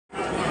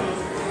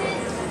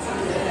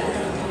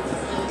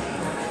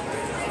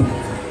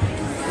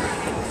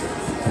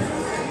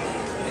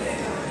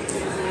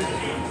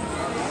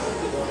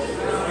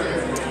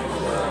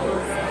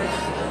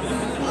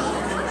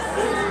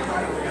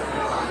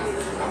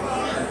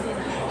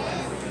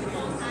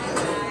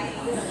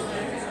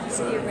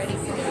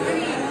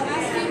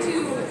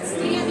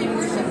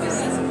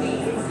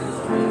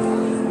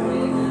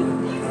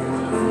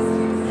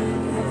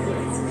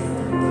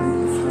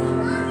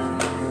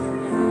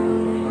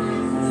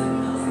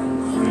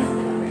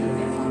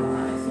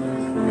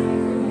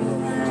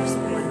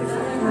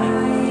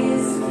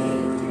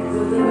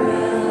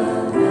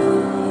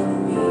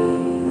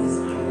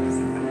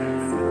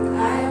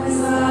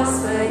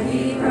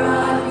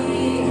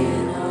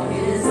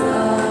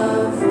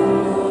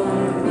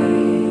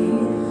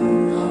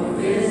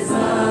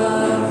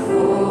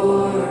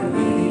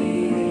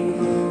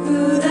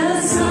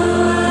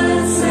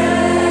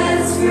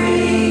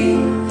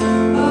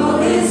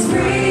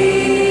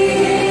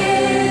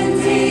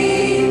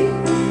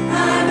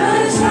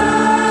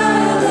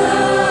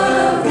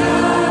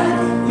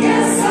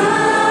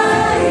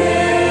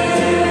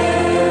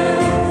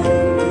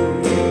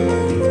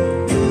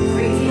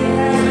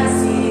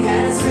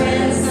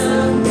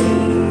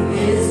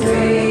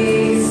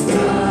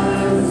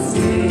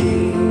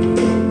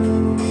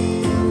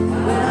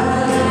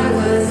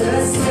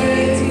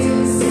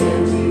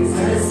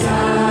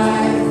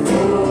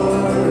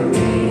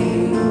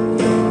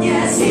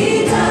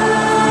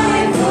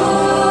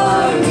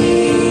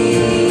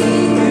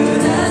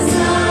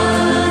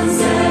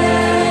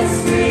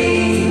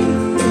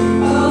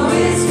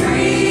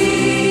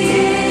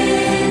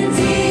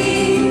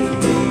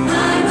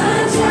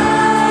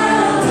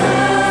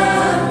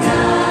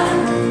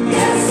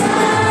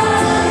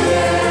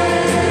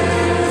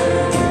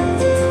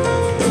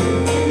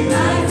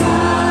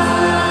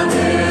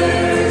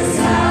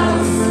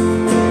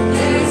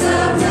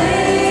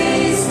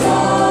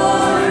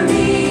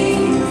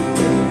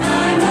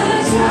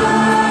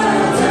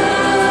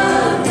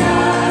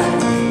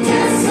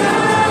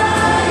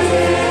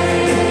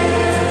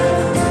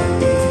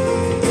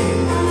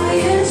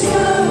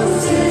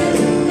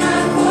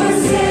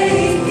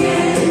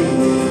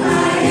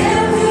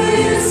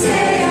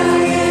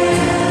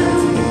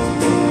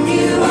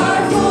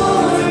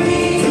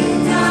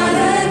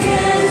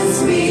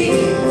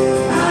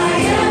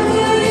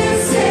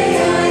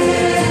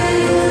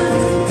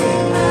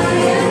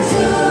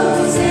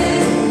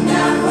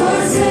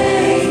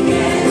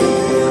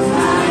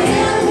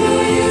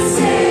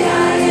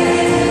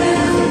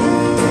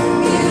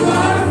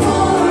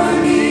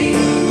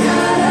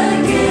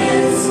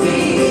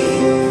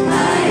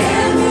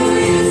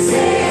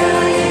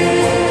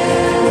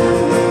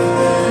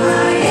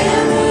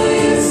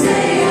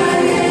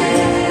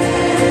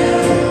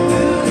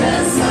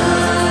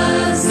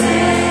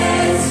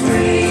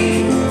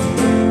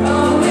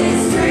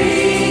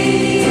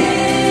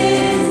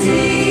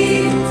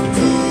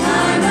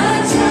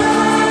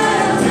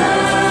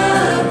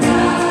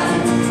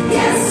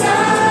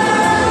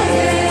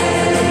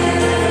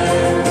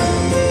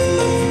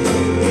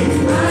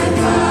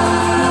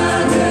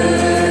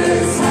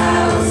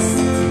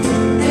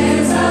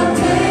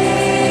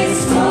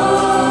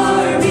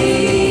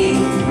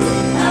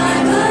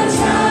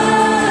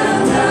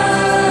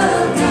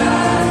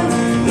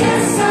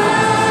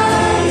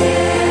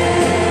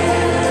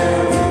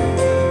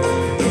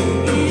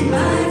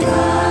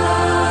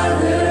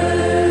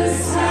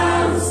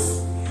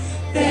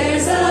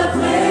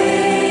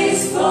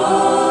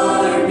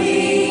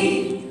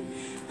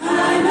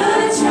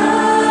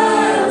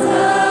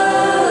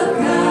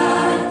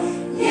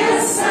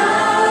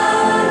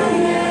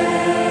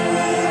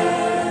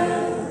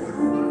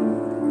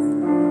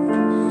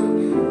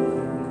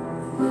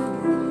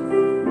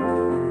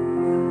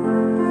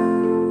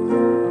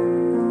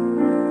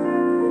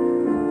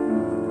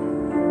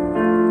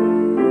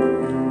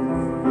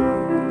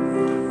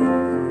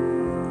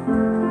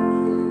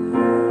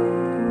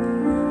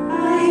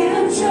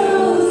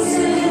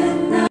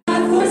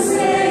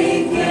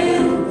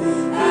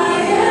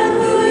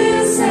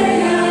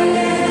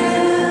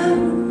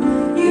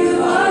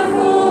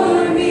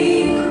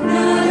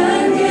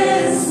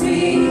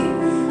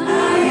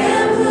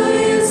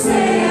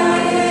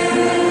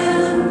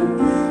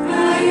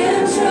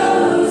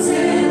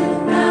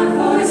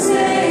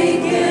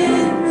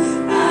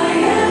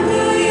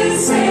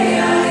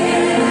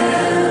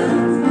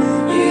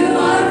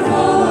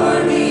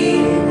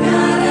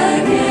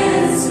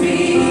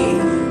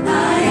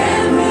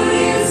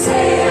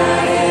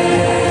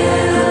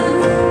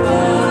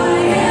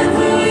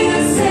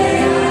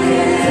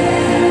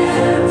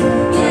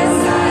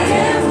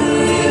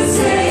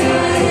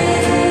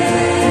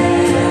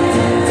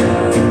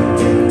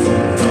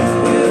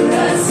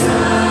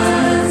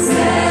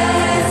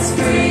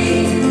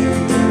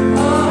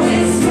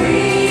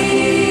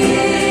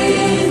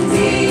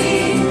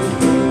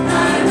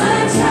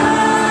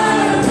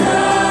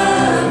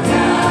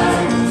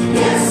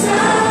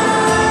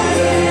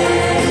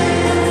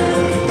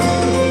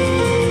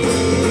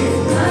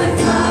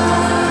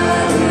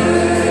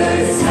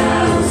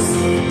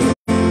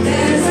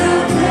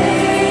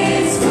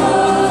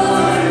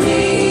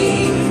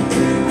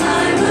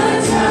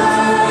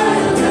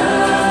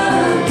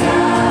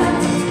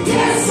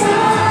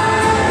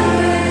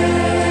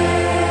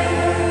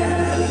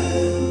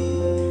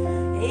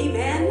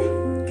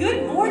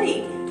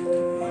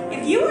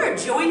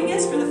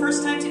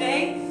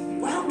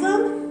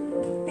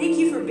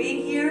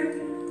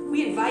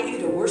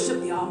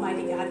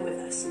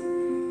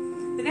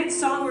next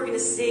song we're going to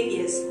sing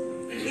is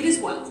It Is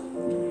Well.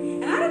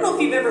 And I don't know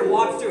if you've ever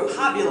walked through a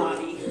Hobby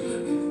Lobby,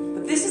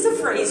 but this is a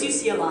phrase you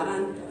see a lot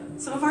on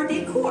some of our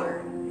decor.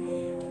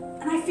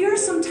 And I fear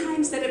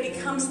sometimes that it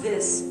becomes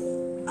this,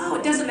 oh,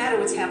 it doesn't matter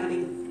what's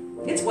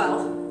happening. It's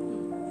well.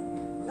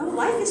 No,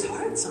 life is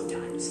hard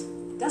sometimes.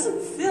 It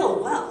doesn't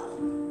feel well.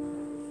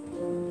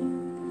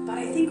 But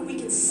I think we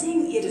can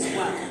sing It Is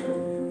Well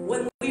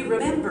when we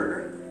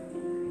remember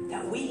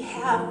that we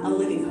have a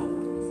living hope.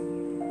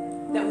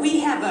 That we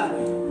have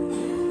a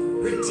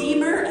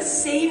Redeemer, a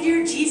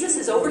Savior. Jesus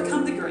has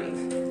overcome the grave.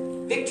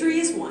 Victory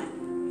is won.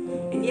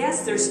 And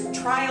yes, there's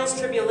trials,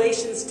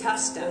 tribulations, tough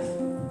stuff.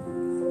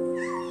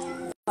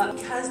 But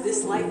because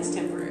this life is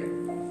temporary,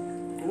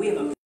 and we have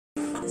a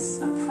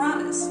promise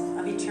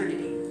of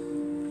eternity,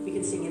 we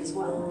can sing It As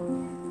Well.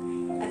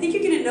 I think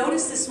you're going to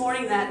notice this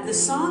morning that the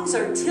songs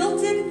are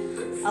tilted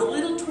a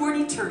little toward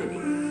eternity.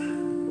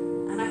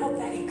 And I hope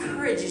that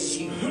encourages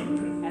you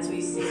as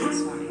we sing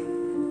this morning.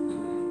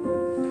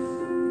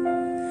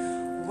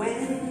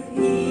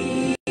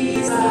 When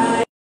he's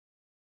like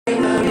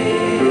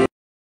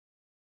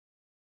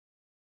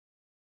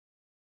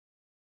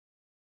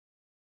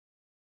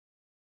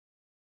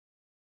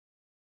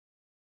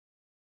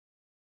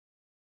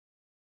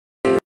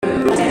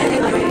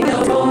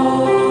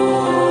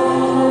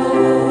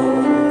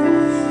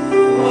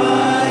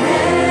Whatever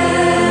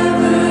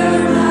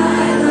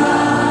my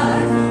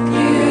life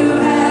you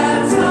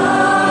have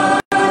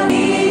taught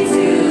me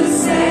to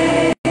say.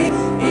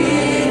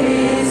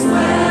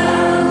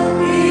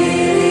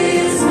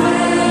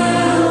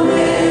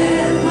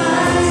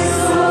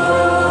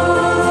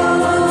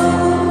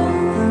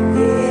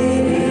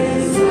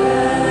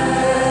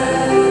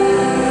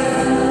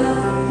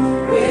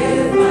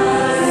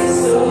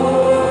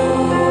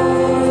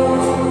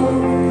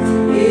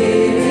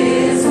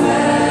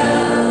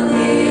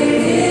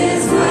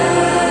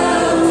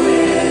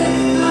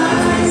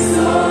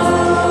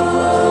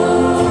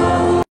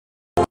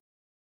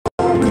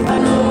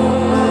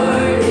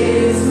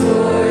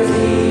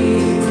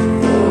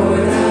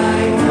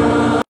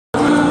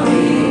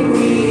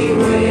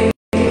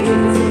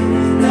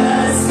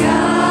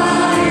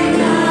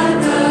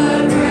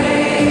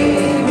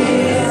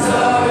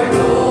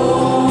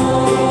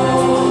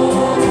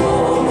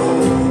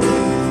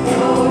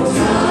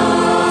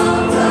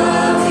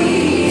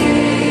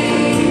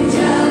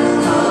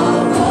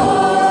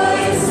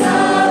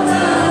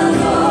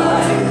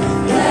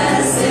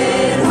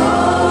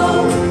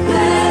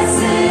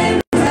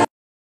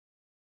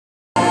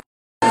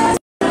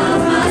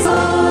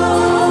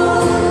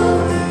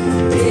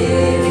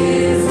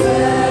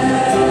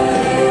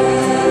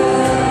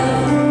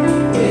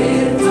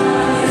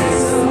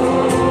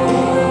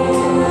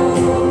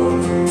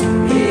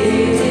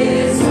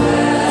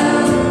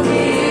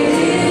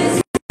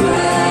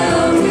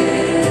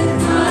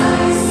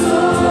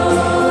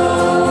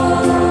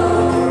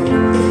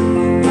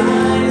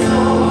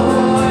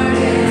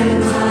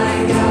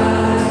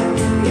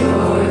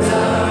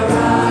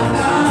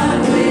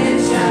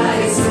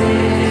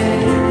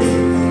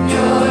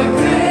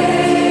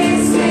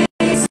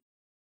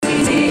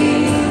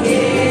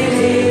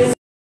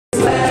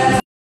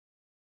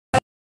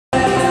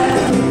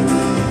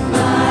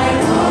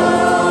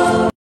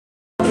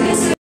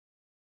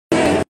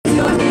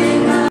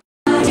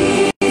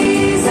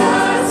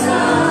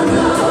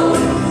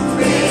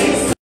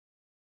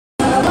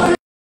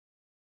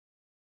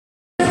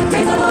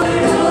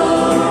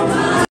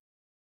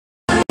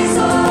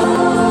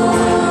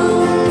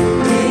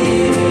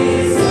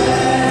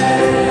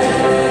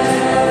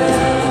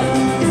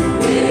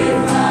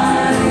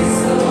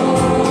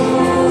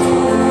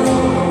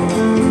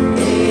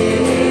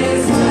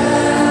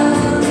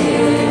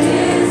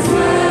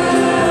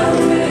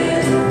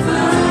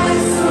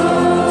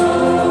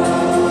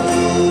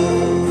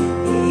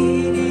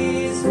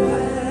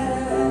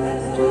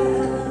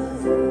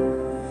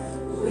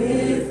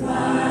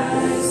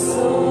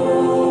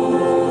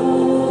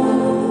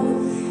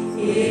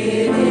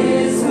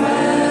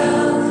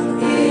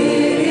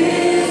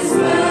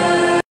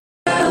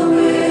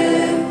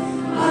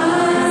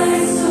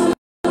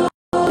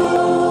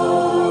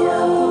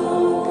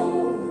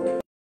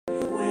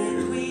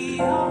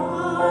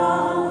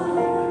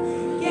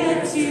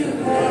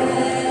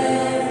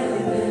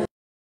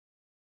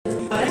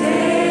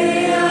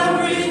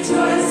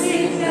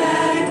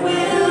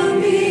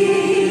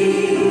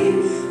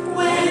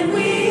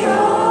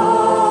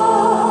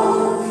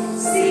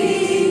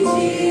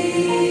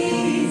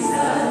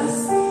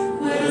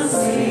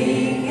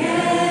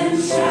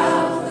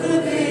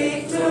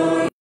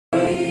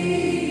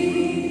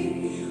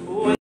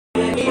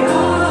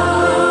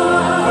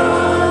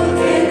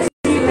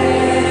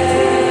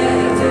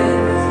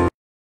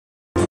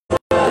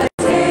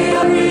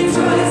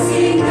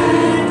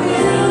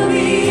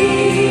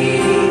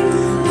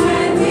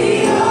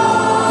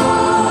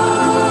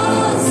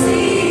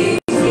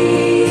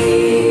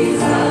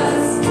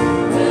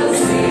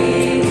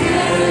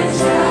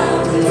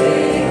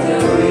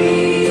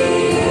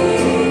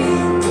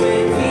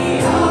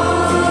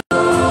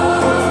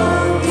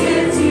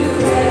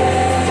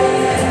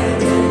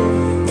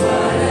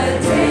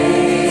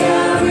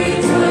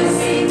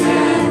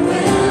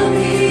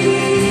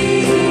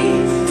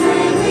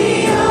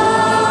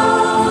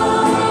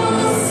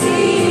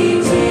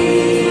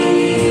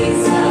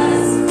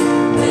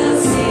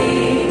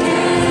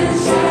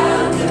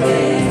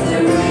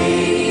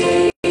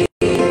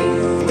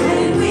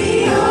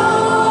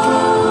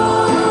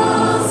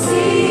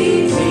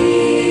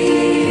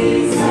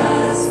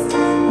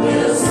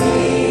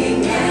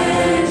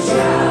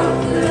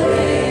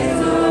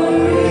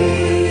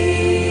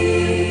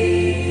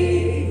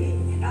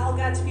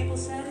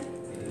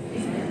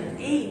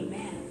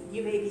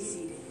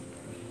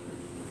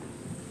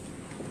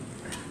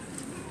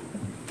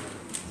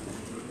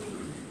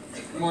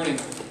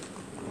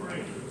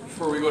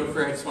 Before we go to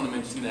prayer, I just want to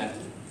mention that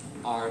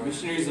our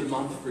missionaries of the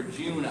month for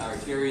June are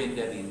Terry and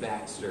Debbie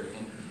Baxter.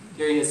 And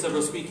Terry has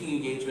several speaking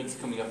engagements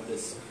coming up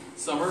this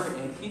summer,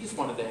 and he just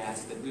wanted to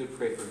ask that we would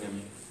pray for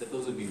him, that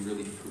those would be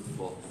really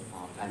fruitful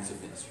times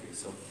of ministry.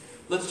 So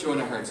let's join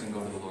our hearts and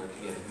go to the Lord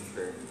together in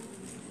prayer.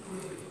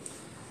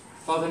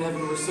 Father in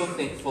heaven, we're so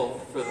thankful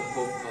for the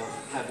hope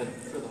of heaven,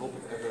 for the hope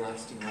of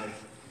everlasting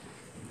life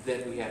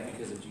that we have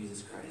because of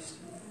Jesus Christ.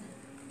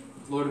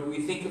 Lord,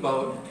 we think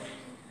about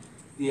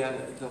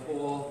the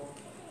whole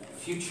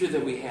future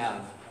that we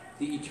have,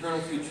 the eternal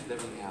future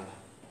that we have,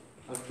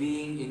 of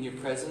being in your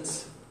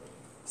presence,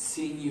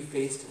 seeing you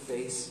face to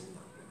face,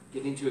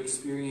 getting to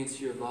experience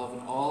your love in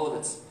all of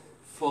its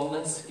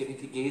fullness, getting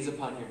to gaze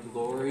upon your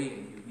glory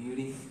and your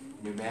beauty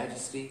and your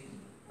majesty,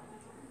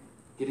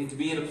 getting to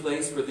be in a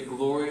place where the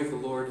glory of the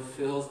Lord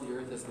fills the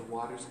earth as the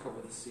waters cover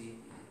the sea.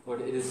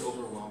 Lord, it is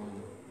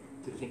overwhelming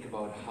to think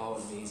about how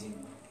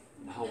amazing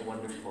and how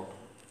wonderful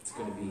it's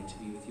going to be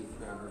with you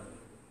forever.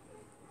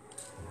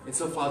 And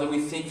so, Father,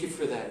 we thank you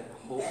for that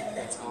hope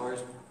that's ours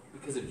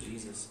because of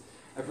Jesus.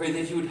 I pray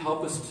that you would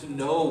help us to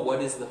know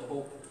what is the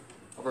hope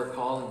of our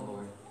calling,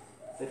 Lord.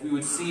 That we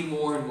would see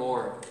more and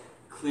more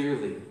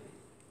clearly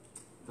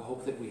the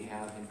hope that we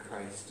have in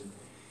Christ.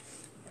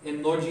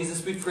 And Lord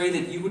Jesus, we pray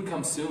that you would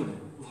come soon.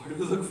 Lord,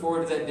 we look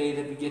forward to that day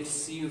that we get to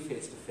see you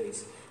face to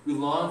face. We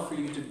long for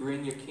you to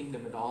bring your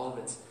kingdom in all of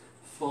its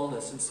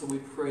fullness. And so we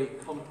pray,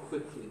 come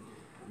quickly,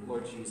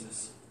 Lord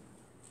Jesus.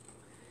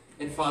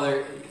 And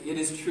Father, it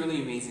is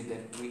truly amazing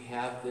that we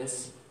have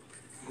this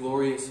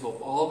glorious hope,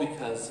 all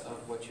because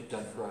of what you've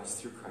done for us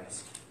through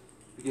Christ.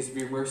 Because of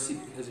your mercy,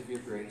 because of your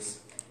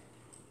grace,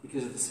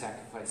 because of the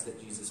sacrifice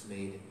that Jesus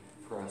made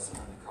for us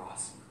on the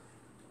cross.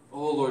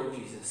 Oh, Lord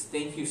Jesus,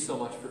 thank you so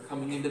much for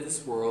coming into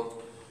this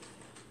world,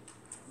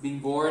 being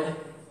born,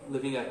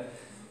 living a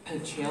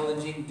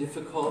challenging,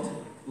 difficult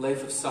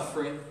life of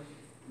suffering,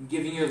 and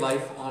giving your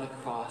life on a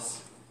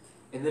cross,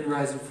 and then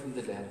rising from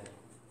the dead.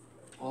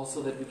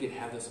 Also that we could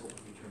have this hope of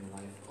eternal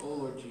life. Oh,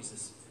 Lord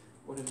Jesus,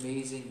 what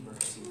amazing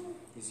mercy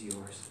is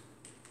yours.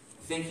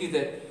 Thank you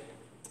that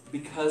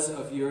because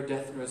of your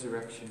death and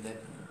resurrection, that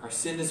our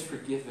sin is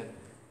forgiven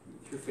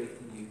through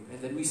faith in you,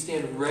 and that we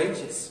stand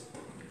righteous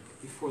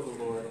before the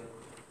Lord,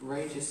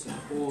 righteous and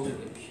holy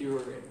and pure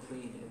and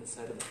clean in the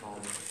sight of the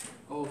Father.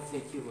 Oh,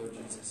 thank you, Lord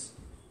Jesus,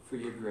 for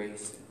your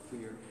grace and for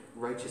your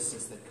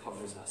righteousness that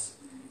covers us.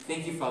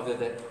 Thank you, Father,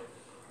 that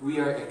we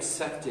are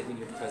accepted in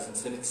your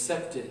presence and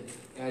accepted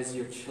as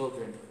your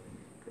children,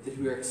 that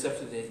we are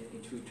accepted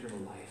into eternal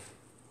life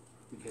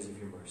because of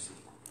your mercy.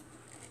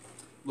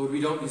 Lord,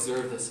 we don't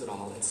deserve this at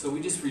all, and so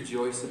we just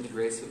rejoice in the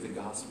grace of the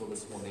gospel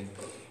this morning.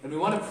 And we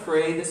want to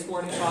pray this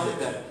morning, Father,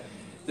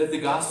 that the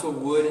gospel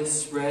would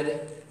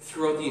spread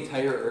throughout the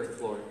entire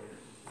earth, Lord.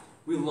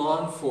 We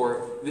long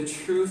for the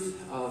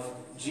truth of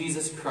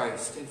Jesus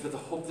Christ and for the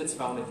hope that's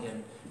found in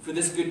him, for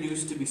this good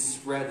news to be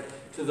spread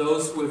to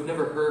those who have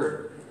never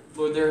heard.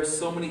 Lord, there are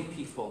so many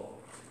people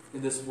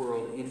in this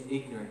world in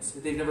ignorance.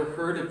 They've never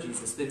heard of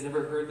Jesus. They've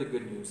never heard the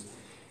good news.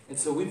 And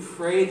so we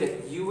pray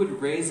that you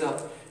would raise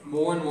up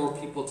more and more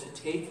people to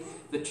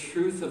take the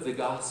truth of the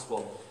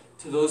gospel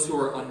to those who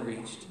are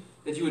unreached.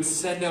 That you would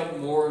send out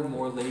more and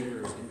more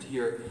laborers into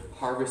your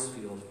harvest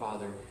field,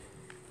 Father,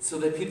 so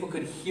that people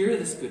could hear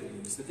this good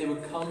news, that they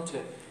would come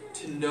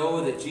to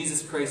know that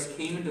Jesus Christ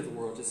came into the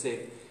world to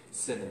save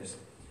sinners.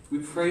 We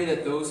pray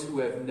that those who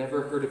have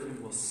never heard of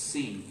him will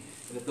see,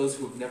 and that those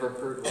who have never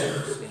heard will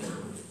understand.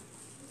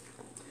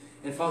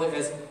 And Father,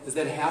 as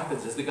that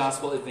happens, as the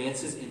gospel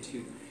advances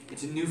into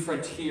new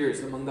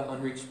frontiers among the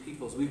unreached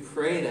peoples, we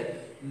pray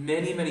that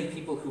many, many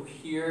people who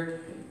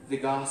hear the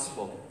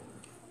gospel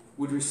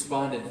would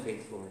respond in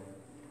faith, Lord.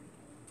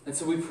 And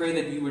so we pray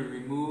that you would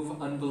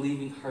remove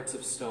unbelieving hearts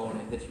of stone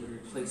and that you would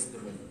replace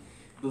them with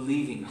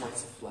believing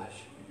hearts of flesh.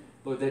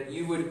 Lord, that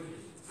you would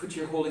put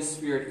your Holy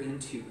Spirit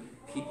into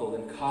people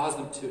and cause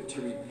them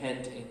to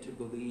repent and to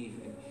believe,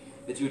 and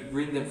that you would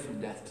bring them from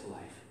death to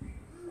life.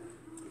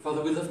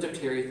 Father, we lift up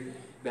Terry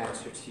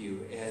Baxter to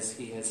you as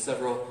he has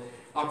several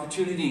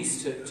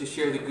opportunities to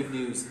share the good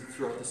news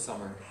throughout the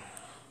summer.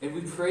 And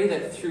we pray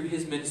that through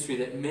his ministry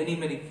that many,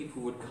 many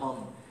people would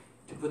come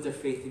to put their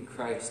faith in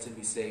Christ and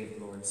be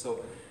saved, Lord.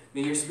 So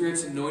may your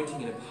Spirit's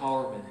anointing and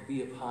empowerment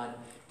be upon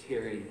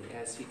Terry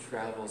as he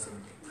travels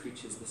and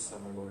preaches this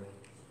summer, Lord.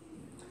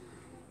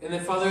 And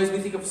then, Father, as we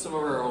think of some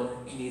of our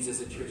own needs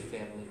as a church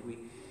family, we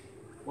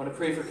want to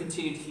pray for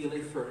continued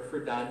healing for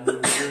Don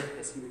Mueller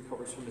as he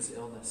recovers from his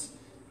illness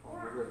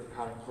over at the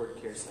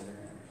Concord Care Center.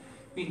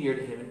 Be near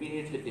to him and be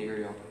near to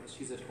Dario as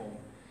she's at home.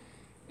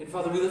 And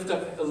Father, we lift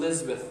up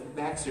Elizabeth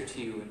Baxter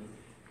to you,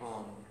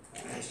 and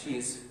as she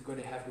is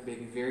going to have her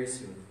baby very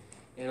soon.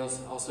 And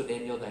also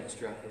Danielle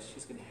Dykstra as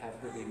she's going to have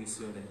her baby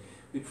soon. And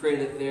we pray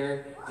that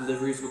their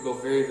deliveries would go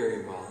very,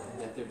 very well,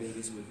 and that their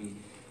babies would be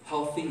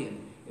healthy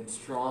and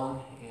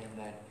strong, and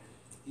that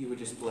you would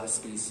just bless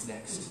these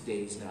next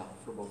days now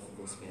for both of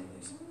those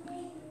families.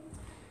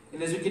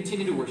 And as we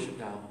continue to worship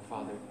now,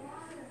 Father,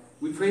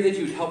 we pray that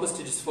you would help us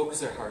to just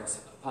focus our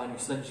hearts upon your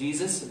Son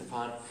Jesus and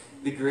upon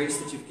the grace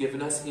that you've given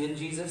us in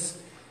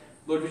Jesus.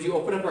 Lord, would you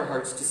open up our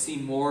hearts to see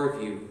more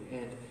of you,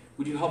 and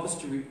would you help us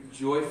to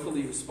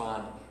joyfully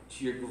respond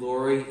to your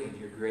glory and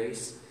your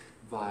grace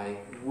by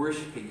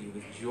worshiping you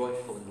with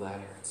joyful and glad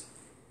hearts.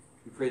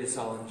 We pray this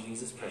all in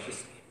Jesus'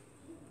 precious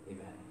name.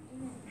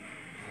 Amen.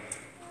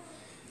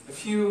 A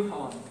few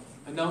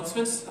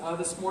announcements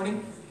this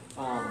morning.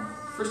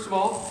 First of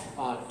all,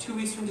 2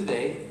 weeks from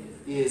today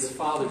is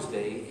Father's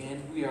Day,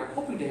 and we are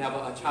hoping to have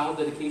a child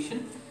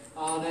dedication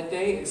that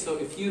day. And so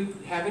if you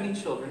have any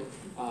children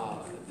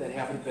that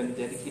haven't been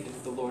dedicated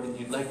to the Lord and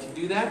you'd like to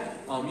do that,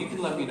 you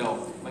can let me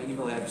know. My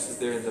email address is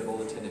there in the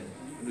bulletin,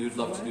 and we would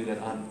love to do that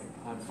on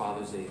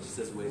Father's Day, just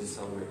as a way to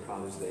celebrate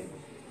Father's Day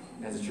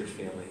as a church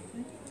family.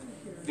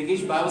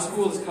 Vacation Bible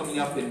School is coming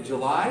up in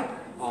July,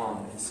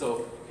 and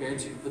so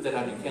parents, you can put that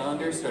on your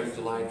calendar starting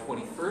July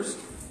 21st.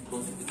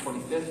 Going through the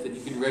 25th, and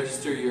you can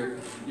register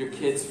your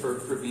kids for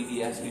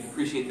VBS. We'd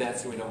appreciate that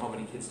so we know how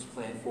many kids to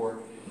plan for.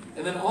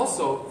 And then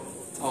also,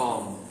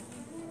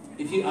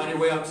 if you on your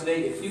way out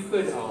today, if you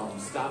could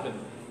stop in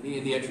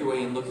the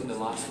entryway and look in the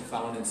lost and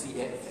found and see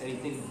if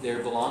anything there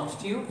belongs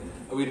to you,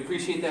 we'd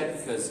appreciate that,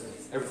 because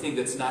everything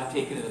that's not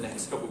taken in the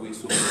next couple of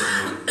weeks will be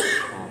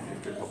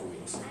after a couple of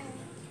weeks.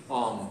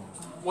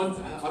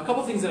 A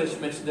couple things that I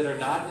should mention that are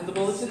not in the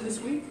bulletin this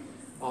week.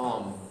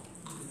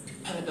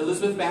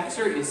 Elizabeth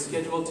Baxter is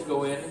scheduled to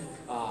go in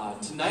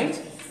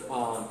tonight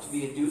to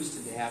be induced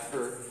and to have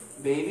her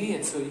baby,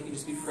 and so you can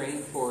just be praying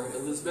for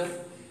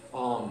Elizabeth.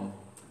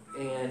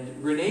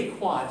 And Renee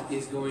Quant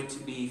is going to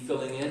be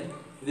filling in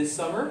this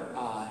summer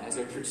as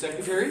our church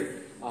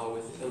secretary,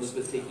 with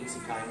Elizabeth taking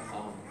some time,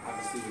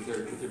 obviously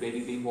with her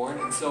baby being born.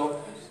 And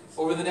so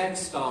over the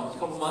next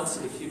couple months,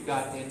 if you've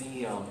got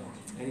anything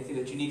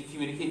that you need to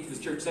communicate to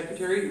the church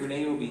secretary,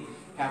 Renee will be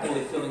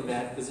happily filling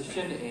that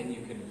position, and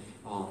you can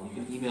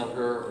email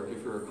her or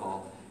give her a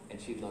call,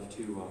 and she'd love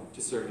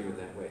to serve you in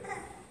that way.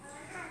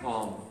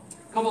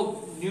 A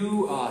couple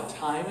new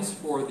times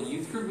for the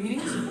youth group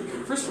meetings.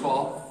 First of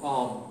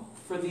all,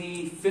 for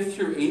the 5th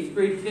through 8th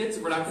grade kids,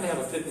 we're not going to have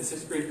a 5th and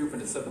 6th grade group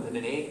and a 7th and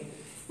an 8th.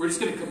 We're just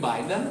going to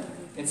combine them.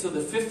 And so the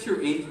 5th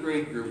through 8th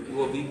grade group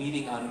will be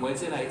meeting on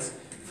Wednesday nights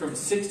from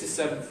 6 to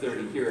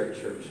 7:30 here at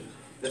church.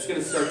 That's going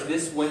to start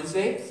this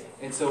Wednesday.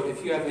 And so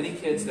if you have any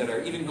kids that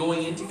are even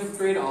going into 5th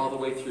grade all the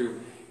way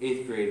through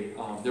 8th grade,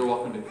 they're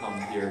welcome to come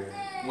here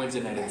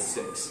Wednesday night at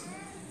 6.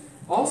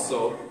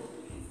 Also,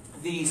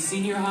 the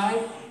senior high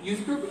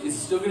youth group is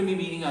still going to be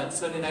meeting on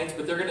Sunday nights,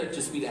 but they're going to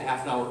just meet a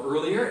half an hour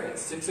earlier at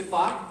 6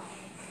 o'clock.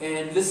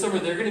 And this summer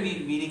they're going to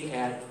be meeting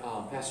at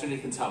Pastor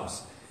Nathan's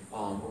house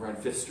over on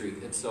 5th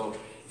Street. And so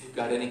if you've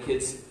got any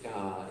kids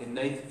in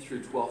 9th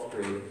through 12th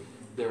grade,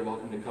 they're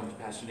welcome to come to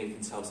Pastor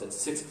Nathan's house at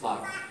 6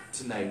 o'clock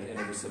tonight and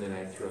every Sunday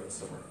night throughout the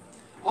summer.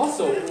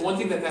 Also, one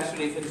thing that Pastor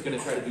Nathan is going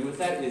to try to do with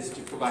that is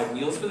to provide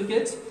meals for the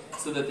kids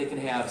so that they can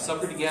have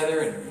supper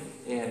together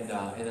and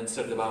then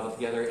study the Bible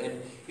together.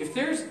 And if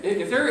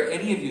there are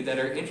any of you that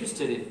are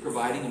interested in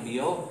providing a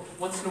meal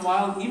once in a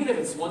while, even if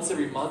it's once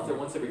every month or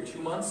once every 2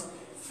 months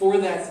for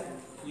that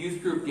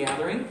youth group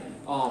gathering,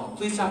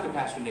 please talk to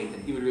Pastor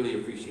Nathan. He would really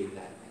appreciate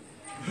that.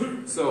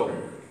 So,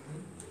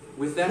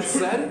 with that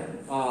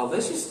said,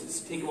 let's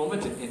just take a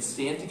moment and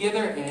stand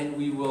together, and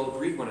we will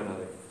greet one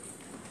another.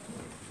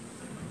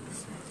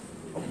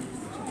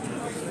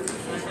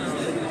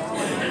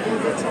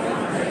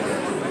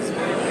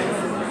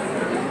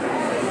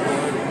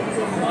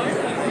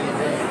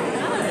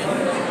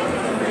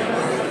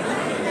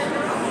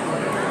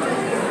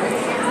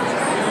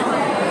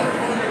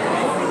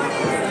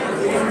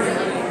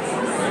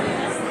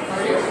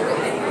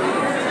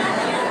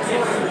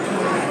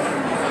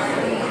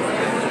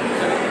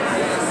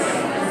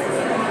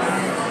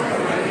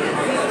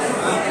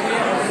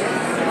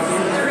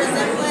 There is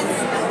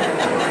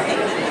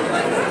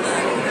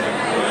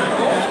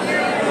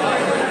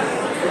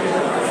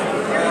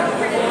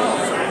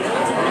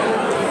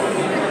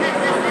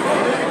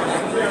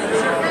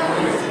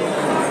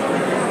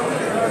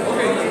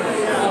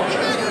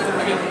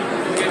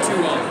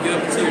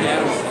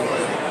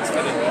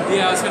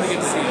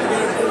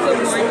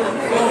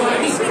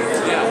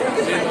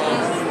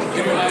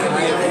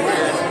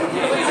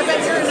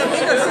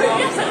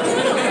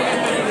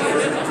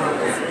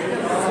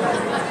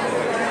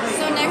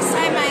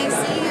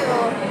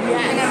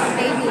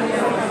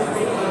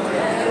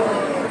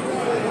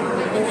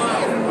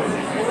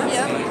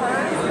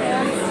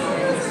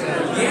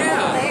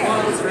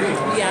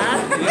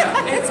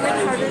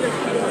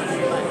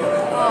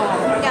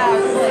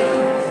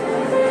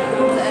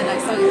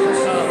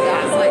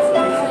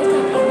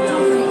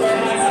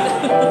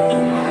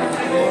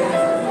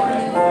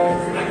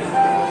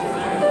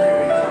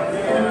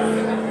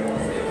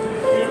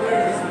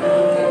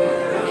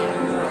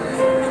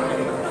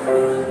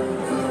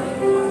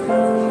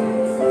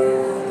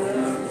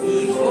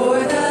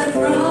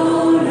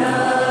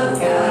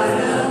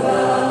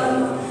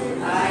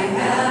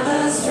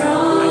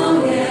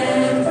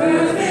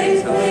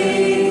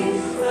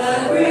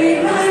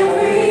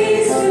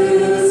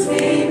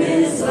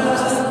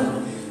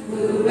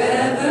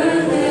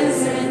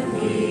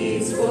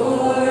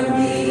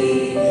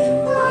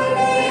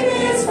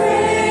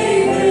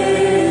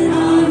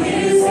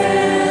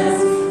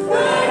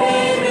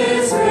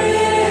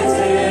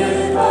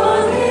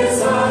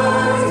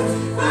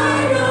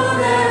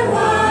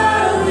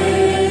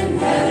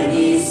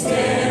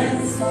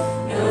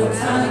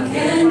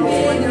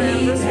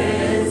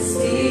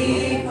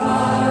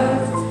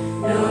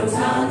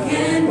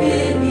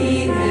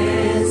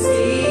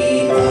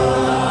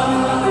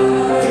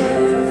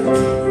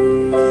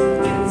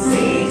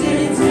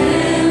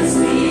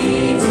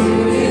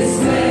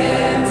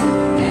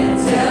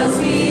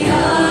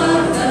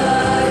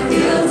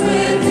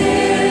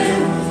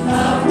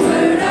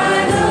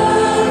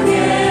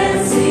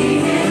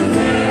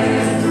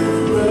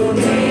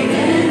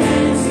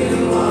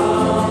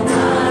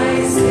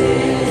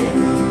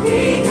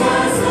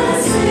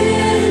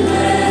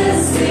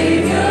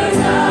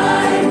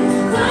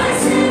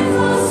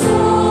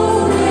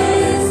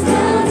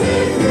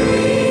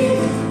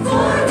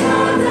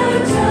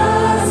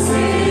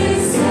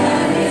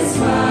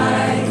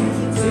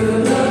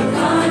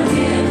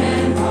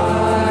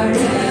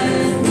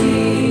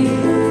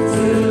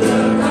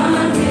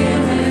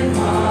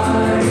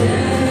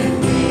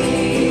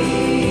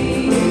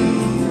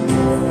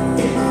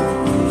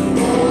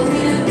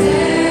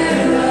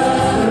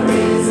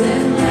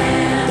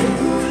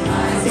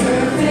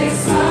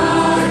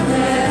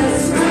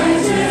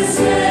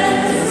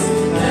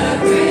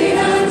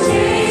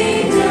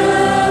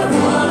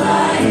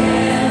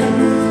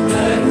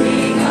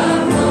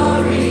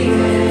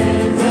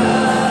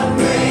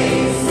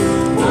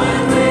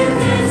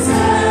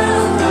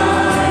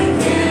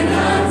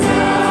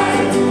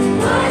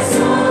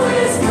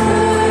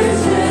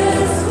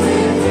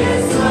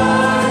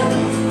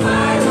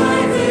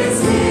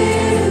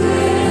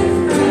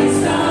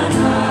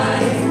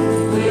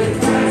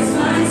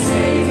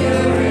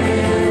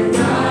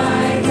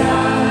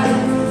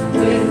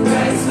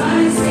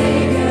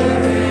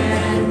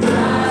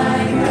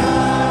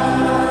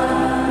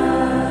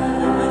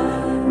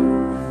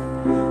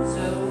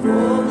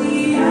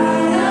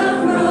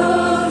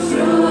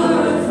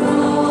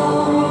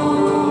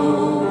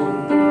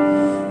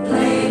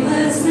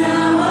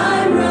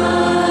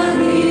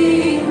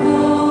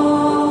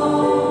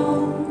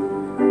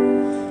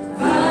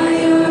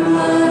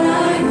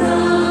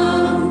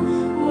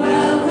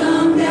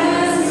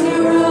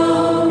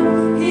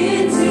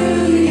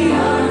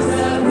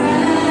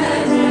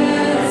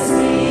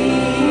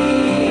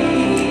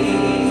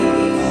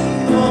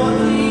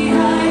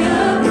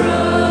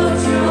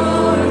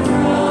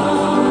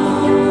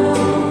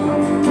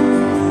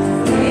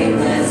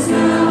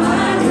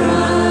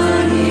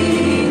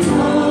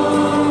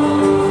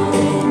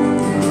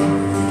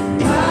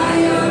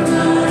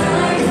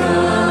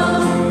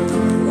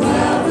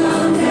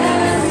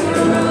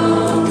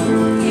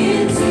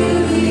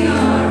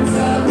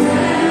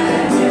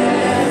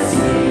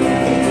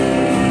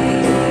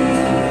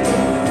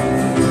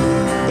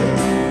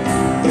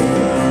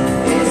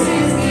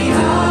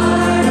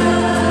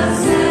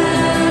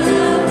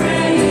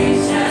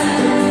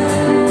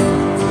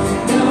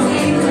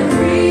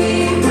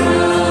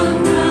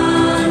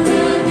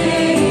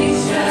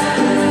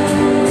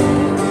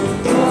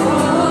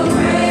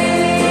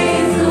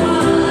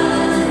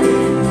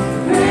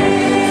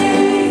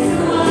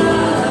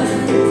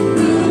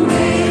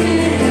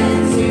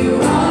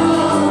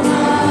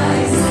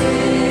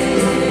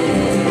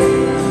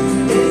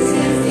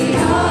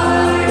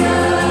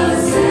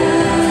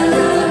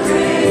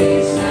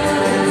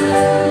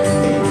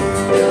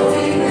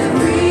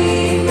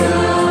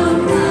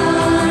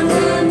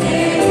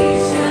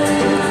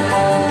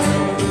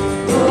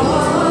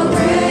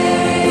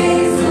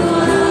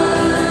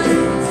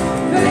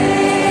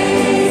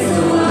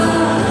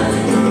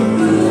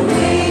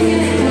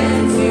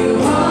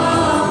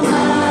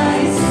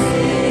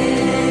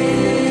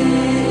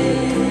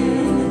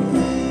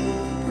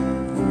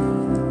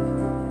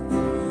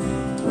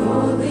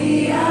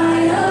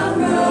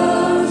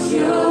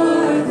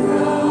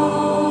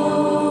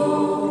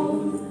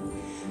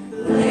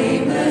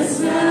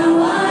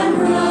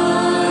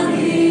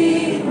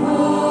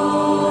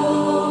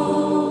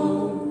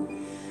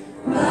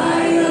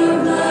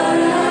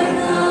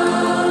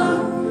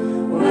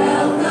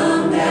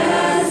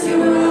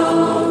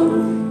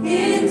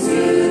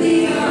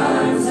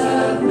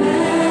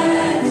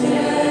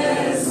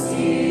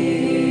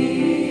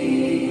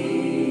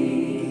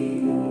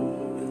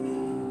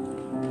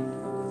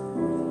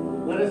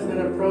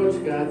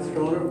God's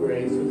throne of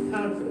grace with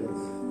confidence,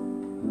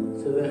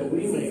 so that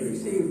we may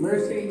receive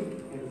mercy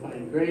and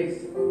find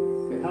grace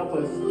to help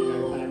us in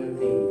our time of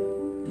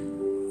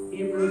need.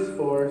 Hebrews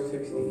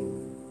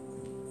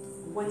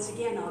 4:16. Once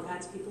again, all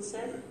God's people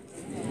said,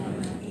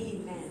 Amen.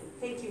 Amen.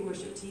 Thank you,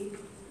 worship team.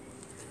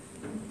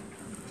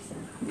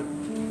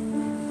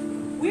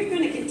 We're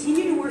going to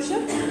continue to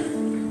worship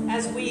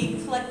as we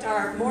collect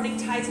our morning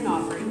tithes and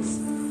offerings.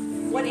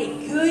 What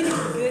a good,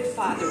 good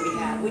Father we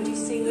have. Would you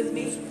sing with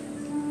me?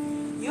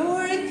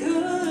 You're a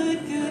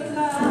good, good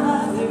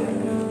Father.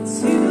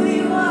 It's who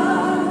you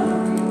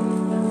are.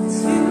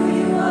 It's who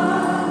you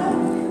are.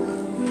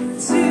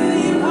 It's who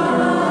you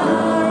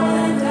are.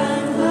 And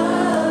I'm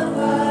loved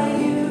by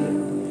you.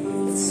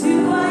 It's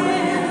who I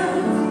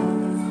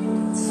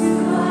am. It's who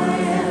I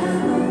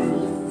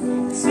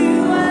am. It's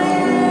who I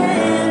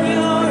am.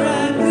 You're a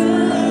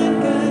good,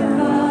 good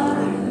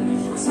Father.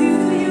 It's who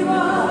you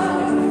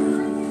are.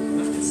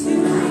 It's who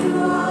you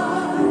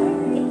are.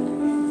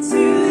 It's who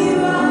you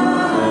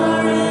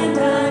are. And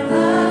I'm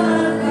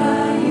loved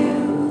by you.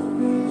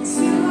 It's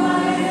who I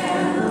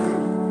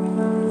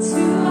am. It's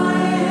who I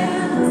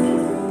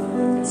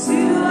am. It's who I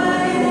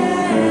am.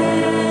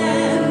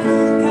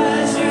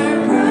 'Cause you're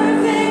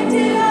perfect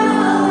in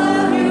all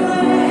of your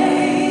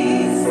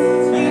ways.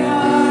 You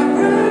are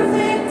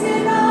perfect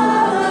in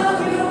all of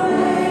your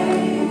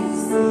ways.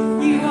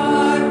 You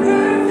are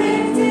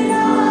perfect in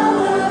all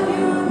of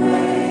your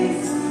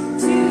ways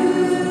to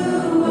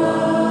us.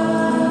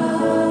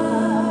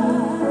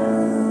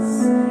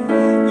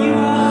 You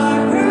are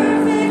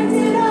perfect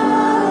in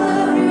all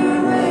of your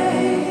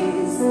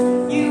ways.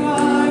 You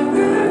are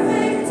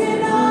perfect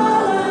in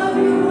all of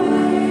your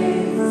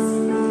ways.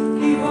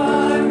 You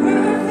are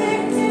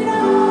perfect in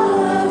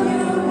all of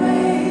your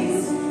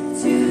ways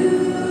to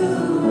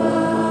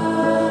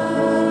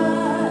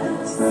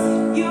us.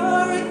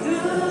 You're a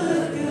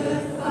good,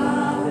 good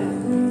Father.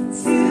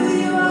 It's who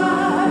you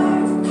are.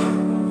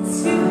 It's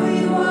who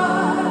you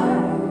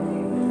are.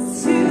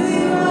 It's who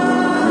you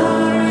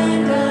are.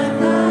 And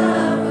I'm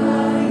loved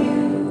by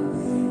you.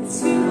 It's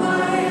who I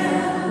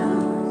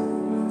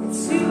am.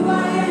 It's who I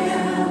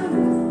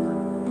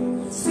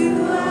am. It's who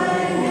I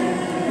am.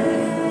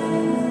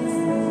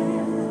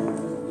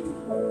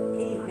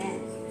 Amen.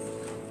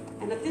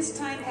 And at this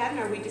time, Haddon,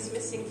 are we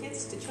dismissing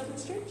kids to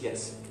Children's Church?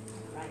 Yes.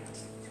 Right.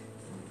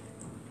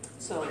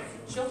 So,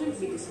 children,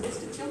 we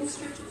dismissed to Children's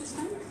Church at this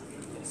time?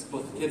 Yes,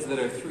 both the kids that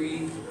are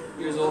 3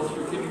 years old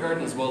through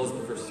kindergarten as well as the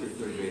first through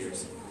third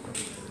graders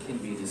can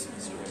be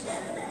dismissed.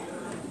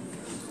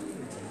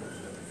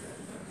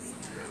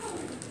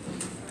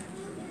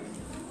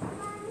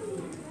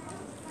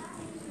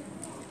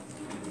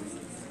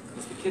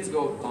 As the kids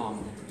go,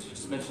 she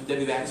just mentioned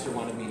Debbie Baxter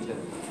wanted me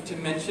to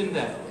mention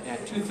that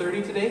at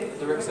 2:30 today at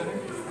the Rec Center.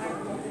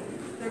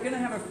 They're going to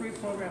have a free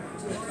program at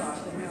 2 o'clock.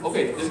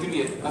 Okay, there's going to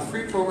be a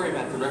free program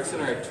at the Rec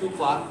Center at 2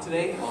 o'clock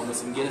today with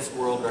some Guinness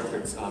World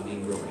Records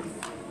being broken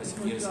by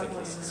some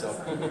unicyclists. So,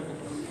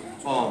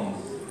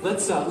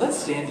 let's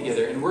stand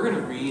together and we're going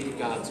to read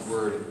God's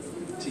Word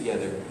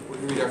together. We're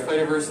going to read our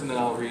fighter verse and then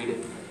I'll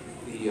read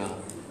the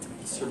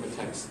sermon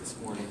text this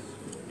morning.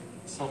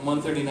 Psalm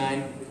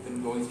 139, we've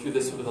been going through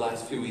this over the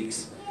last few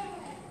weeks,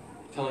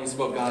 telling us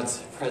about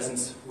God's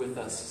presence with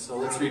us. So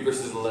let's read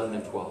verses 11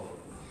 and 12.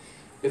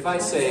 If I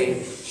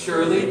say,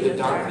 surely the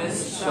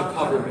darkness shall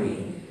cover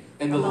me,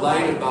 and the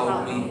light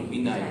about me be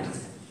night.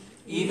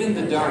 Even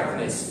the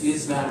darkness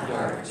is not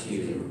dark to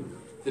you.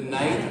 The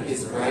night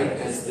is bright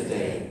as the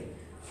day,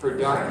 for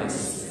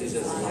darkness is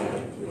as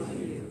light with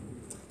you.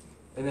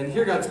 And then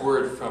hear God's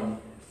word from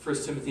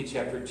 1 Timothy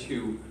chapter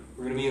 2.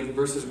 We're going to be in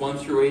verses 1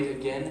 through 8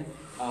 again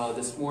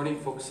this morning,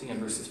 focusing on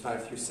verses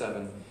 5 through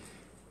 7.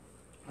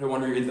 I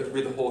want to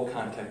read the whole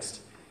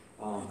context.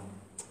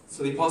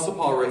 So the Apostle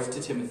Paul writes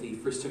to Timothy,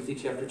 1 Timothy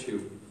chapter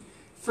 2.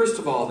 First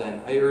of all,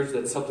 then, I urge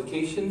that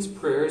supplications,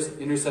 prayers,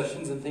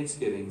 intercessions, and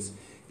thanksgivings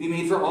be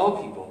made for all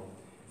people,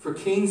 for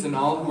kings and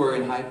all who are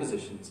in high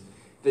positions,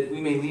 that we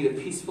may lead a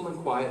peaceful and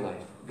quiet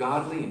life,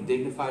 godly and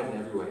dignified in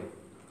every way.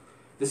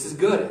 This is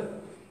good,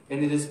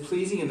 and it is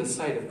pleasing in the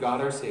sight of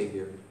God our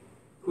Savior,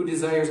 who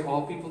desires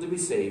all people to be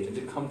saved and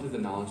to come to the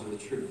knowledge of the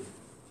truth.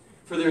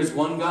 For there is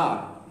one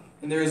God,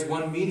 and there is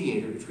one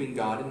mediator between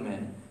God and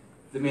men,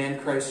 the man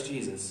Christ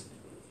Jesus,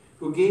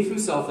 who gave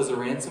himself as a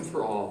ransom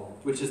for all,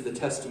 which is the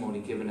testimony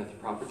given at the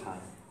proper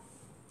time.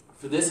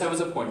 For this I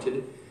was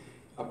appointed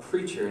a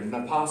preacher and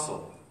an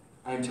apostle.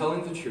 I am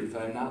telling the truth,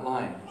 I am not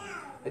lying,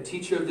 a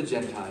teacher of the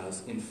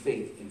Gentiles in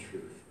faith and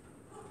truth.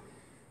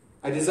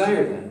 I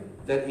desire then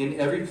that in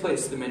every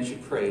place the men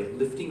should pray,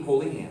 lifting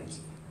holy hands,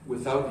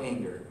 without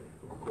anger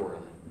or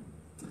quarreling.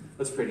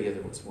 Let's pray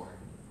together once more.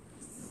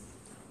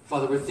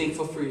 Father, we're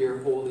thankful for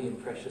your holy and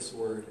precious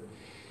word.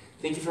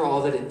 Thank you for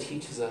all that it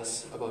teaches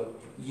us about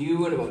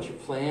you and about your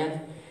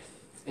plan.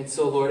 And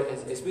so, Lord,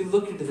 as we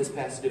look into this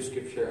passage of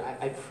Scripture,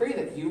 I pray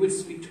that you would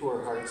speak to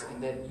our hearts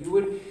and that you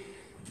would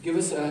give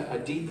us a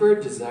deeper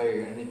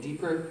desire and a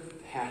deeper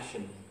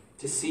passion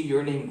to see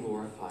your name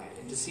glorified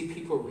and to see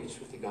people reached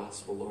with the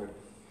gospel, Lord.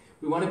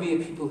 We want to be a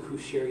people who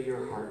share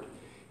your heart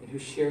and who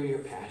share your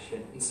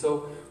passion. And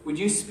so, would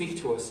you speak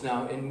to us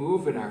now and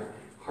move in our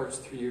hearts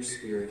through your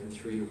Spirit and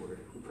through your word?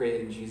 We pray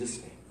it in Jesus'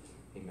 name.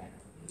 Amen.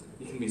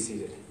 You can be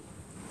seated.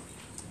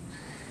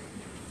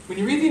 When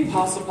you read the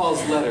Apostle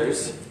Paul's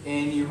letters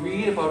and you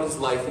read about his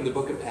life in the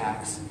book of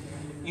Acts,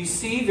 you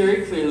see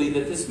very clearly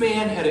that this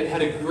man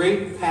had a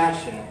great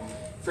passion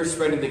for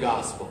spreading the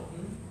gospel.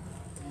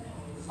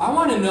 I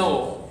want to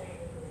know,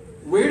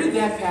 where did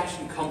that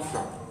passion come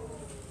from?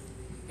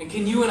 And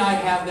can you and I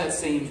have that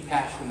same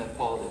passion that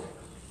Paul did?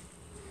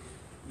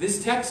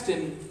 This text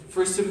in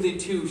 1 Timothy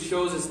 2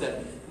 shows us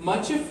that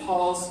much of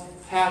Paul's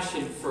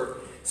passion for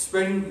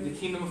spreading the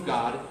kingdom of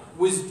God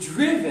was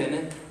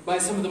driven by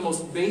some of the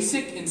most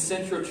basic and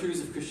central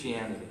truths of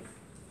Christianity.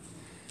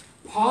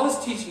 Paul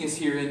is teaching us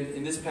here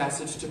in this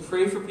passage to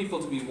pray for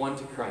people to be one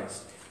to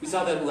Christ. We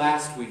saw that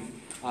last week.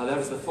 That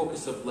was the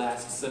focus of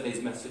last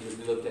Sunday's message as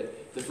we looked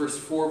at the first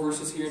 4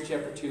 verses here in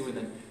chapter 2 and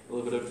then a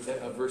little bit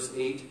of verse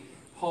 8.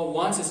 Paul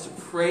wants us to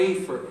pray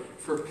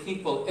for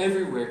people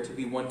everywhere to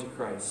be one to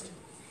Christ.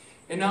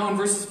 And now in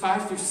verses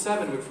 5 through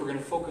 7, which we're going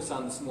to focus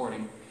on this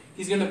morning,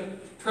 he's going to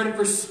try to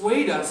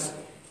persuade us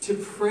to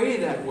pray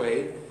that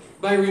way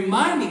by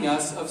reminding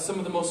us of some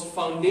of the most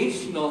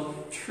foundational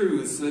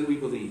truths that we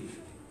believe.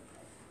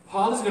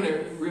 Paul is going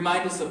to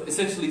remind us of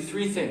essentially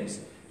 3 things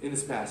in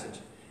this passage.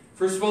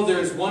 First of all, there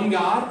is one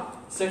God.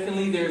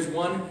 Secondly, there is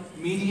one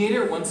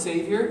mediator, one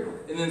Savior.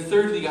 And then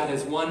thirdly, God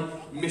has one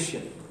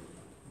mission.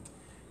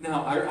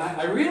 Now,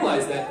 I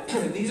realize that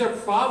these are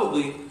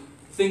probably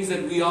things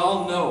that we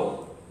all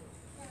know.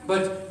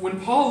 But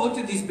when Paul looked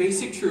at these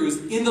basic truths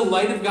in the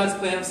light of God's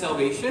plan of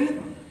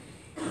salvation,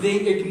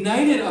 they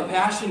ignited a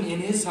passion in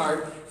his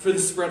heart for the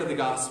spread of the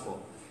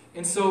gospel.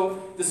 And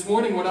so this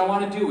morning what I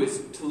want to do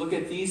is to look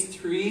at these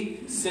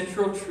 3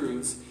 central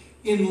truths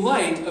in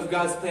light of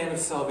God's plan of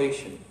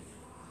salvation.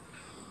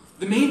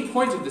 The main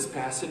point of this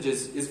passage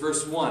is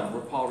verse 1,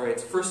 where Paul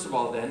writes, "First of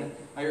all, then,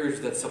 I urge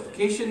that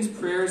supplications,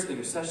 prayers,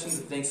 intercessions,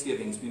 and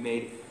thanksgivings be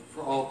made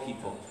for all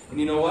people." And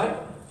you know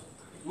what?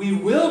 We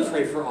will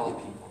pray for all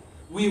people.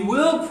 We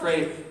will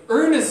pray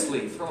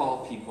earnestly for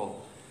all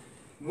people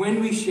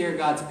when we share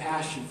God's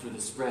passion for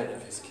the spread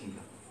of his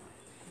kingdom.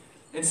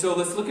 And so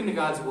let's look into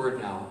God's word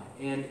now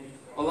and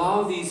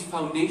allow these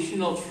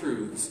foundational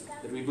truths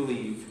that we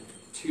believe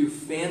to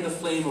fan the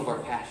flame of our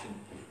passion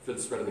for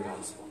the spread of the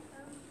gospel.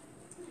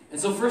 And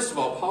so first of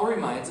all, Paul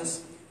reminds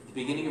us at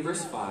the beginning of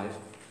verse 5,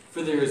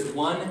 "For there is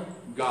one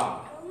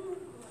God."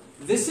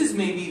 This is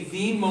maybe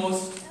the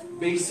most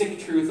basic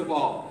truth of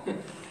all.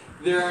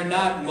 There are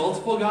not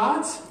multiple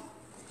gods.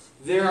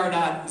 There are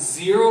not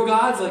 0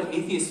 gods like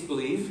atheists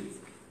believe.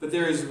 But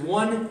there is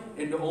one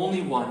and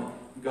only one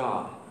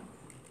God.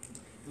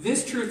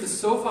 This truth is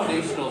so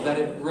foundational that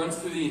it runs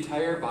through the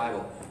entire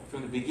Bible,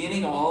 from the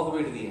beginning all the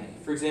way to the end.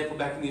 For example,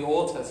 back in the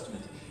Old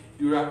Testament,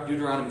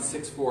 Deuteronomy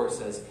 6:4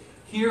 says,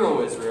 "Hear,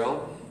 O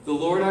Israel, the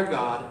Lord our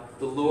God,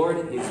 the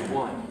Lord is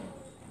one."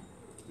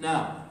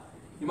 Now,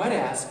 you might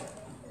ask,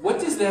 what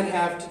does that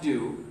have to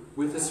do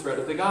with the spread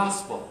of the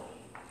gospel?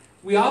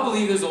 We all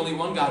believe there's only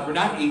one God. We're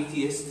not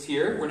atheists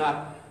here. We're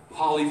not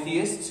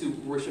polytheists who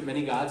worship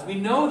many gods. We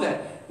know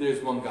that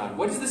there's one God.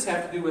 What does this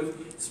have to do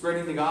with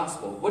spreading the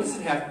gospel? What does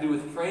it have to do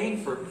with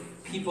praying for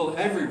people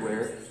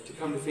everywhere to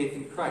come to faith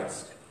in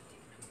Christ?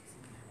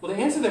 Well, to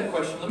answer that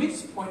question, let me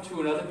just point to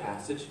another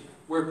passage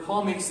where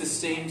Paul makes the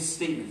same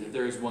statement that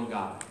there is one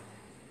God.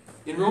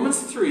 In Romans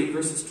 3,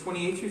 verses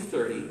 28 through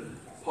 30,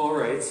 Paul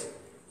writes,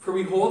 "For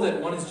we hold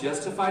that one is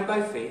justified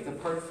by faith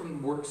apart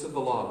from works of the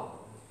law.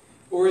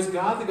 Or is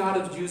God the God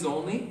of Jews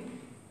only?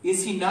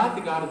 Is he not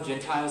the God of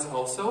Gentiles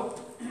also?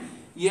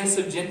 Yes,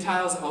 of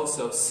Gentiles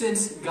also,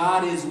 since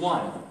God is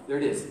one." There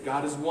it is,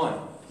 God is one.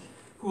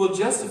 "Who will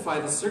justify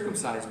the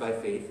circumcised by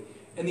faith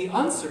and the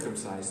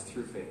uncircumcised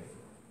through faith."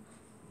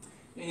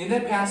 In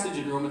that passage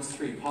in Romans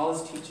 3, Paul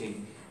is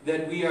teaching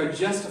that we are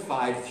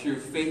justified through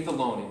faith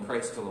alone, in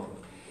Christ alone.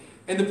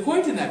 And the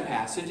point in that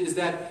passage is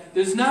that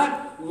there's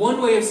not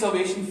one way of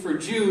salvation for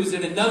Jews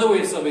and another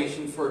way of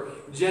salvation for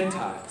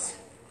Gentiles.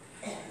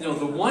 You know,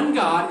 the one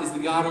God is the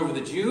God over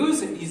the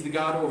Jews, and he's the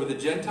God over the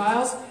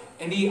Gentiles,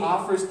 and he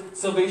offers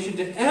salvation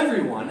to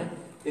everyone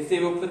if they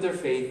will put their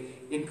faith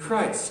in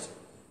Christ.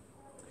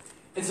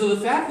 And so the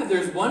fact that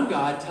there's one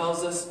God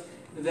tells us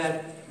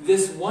that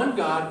this one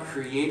God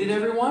created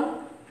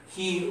everyone,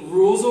 he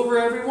rules over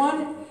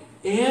everyone,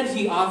 and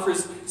he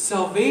offers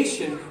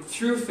salvation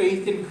through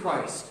faith in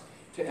Christ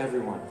to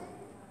everyone.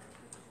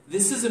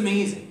 This is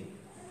amazing.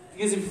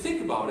 Because if you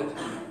think about it,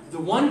 the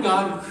one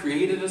God who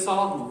created us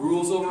all, who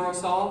rules over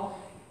us all,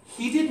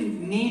 he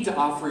didn't need to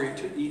offer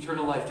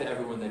eternal life to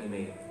everyone that he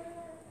made.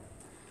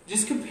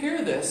 Just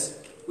compare this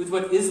with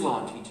what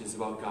Islam teaches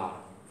about God,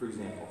 for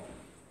example.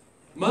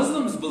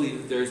 Muslims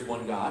believe that there is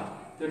one God.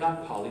 They're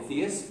not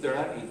polytheists. They're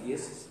not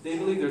atheists. They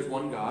believe there's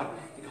one God.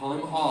 They call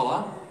him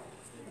Allah.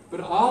 But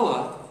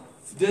Allah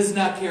does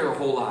not care a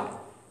whole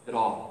lot at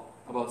all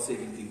about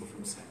saving people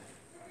from sin.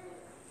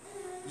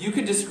 You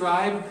could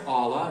describe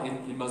Allah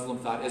in Muslim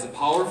thought as a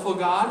powerful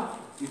God.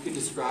 You could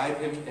describe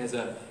him as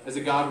a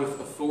God with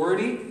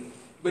authority.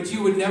 but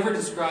you would never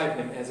describe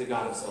him as a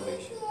God of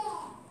salvation.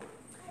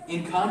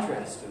 In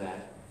contrast to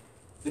that,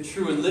 the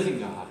true and living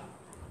God,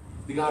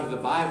 the God of the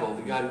Bible,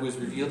 the God who has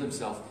revealed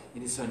himself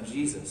in his Son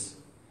Jesus,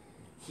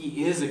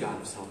 he is a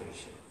God of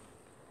salvation.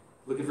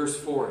 Look at verse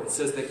 4. It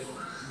says that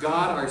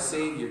God, our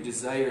Savior,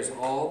 desires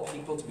all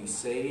people to be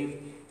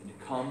saved and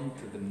to come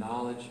to the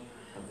knowledge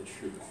of the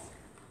truth.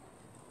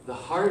 The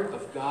heart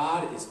of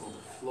God is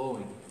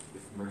overflowing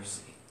with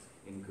mercy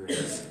and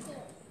grace.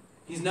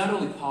 He's not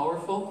only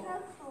powerful,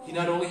 he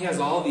not only has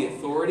all the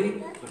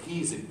authority, but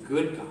he is a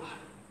good God.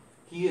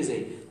 He is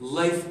a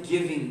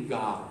life-giving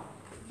God.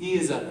 He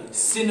is a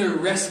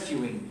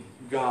sinner-rescuing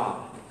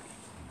God.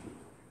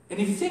 And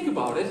if you think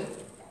about it,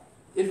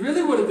 it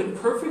really would have been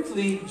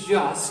perfectly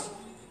just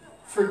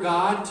for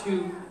God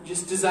to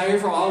just desire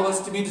for all of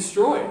us to be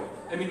destroyed.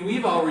 I mean,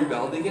 we've all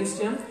rebelled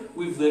against him.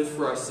 We've lived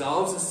for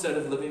ourselves instead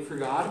of living for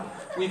God.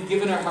 We've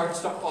given our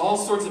hearts to all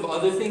sorts of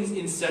other things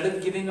instead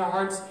of giving our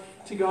hearts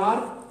to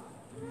God.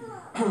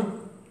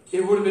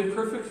 It would have been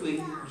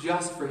perfectly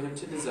just for him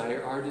to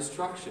desire our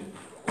destruction.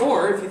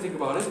 Or, if you think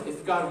about it,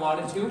 if God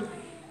wanted to,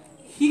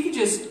 he could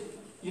just,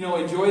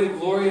 enjoy the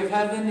glory of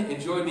heaven,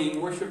 enjoy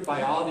being worshipped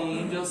by all the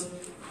angels,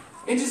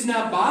 and just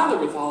not bother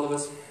with all of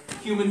us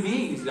human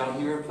beings down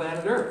here on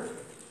planet Earth.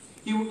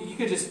 He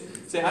could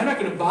just say, I'm not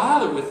going to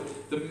bother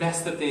with the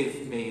mess that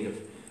they've made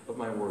of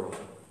my world.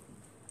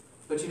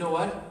 But you know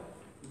what?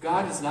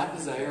 God does not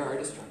desire our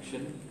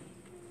destruction.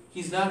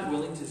 He's not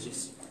willing to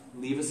just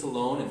leave us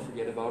alone and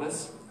forget about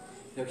us.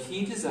 No,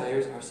 he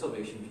desires our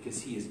salvation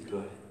because he is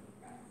good.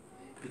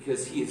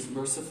 Because he is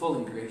merciful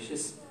and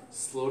gracious,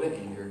 slow to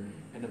anger,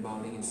 and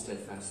abounding in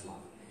steadfast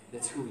love.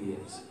 That's who he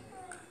is.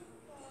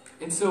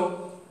 And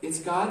so, it's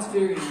God's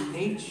very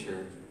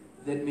nature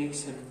that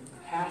makes him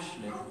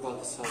passionate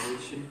about the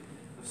salvation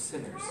of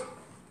sinners.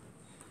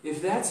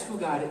 If that's who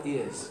God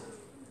is,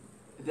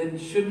 then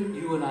shouldn't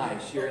you and I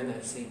share in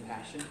that same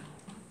passion?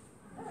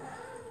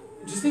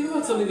 Just think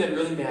about something that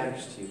really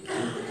matters to you.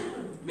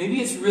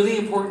 Maybe it's really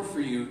important for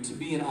you to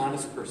be an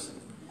honest person.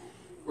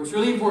 Or it's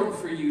really important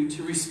for you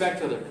to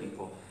respect other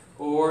people.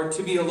 Or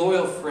to be a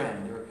loyal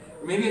friend. Or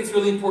maybe it's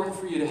really important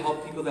for you to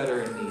help people that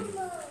are in need.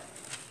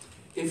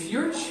 If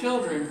your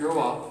children grow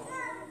up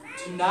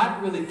to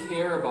not really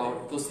care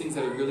about those things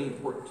that are really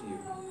important to you,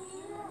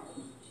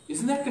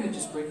 isn't that going to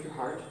just break your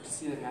heart to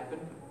see that happen?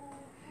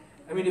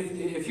 I mean,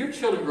 if your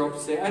children grow up to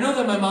say, I know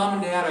that my mom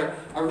and dad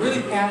are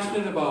really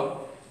passionate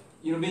about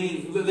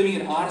living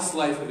an honest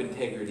life of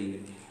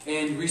integrity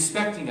and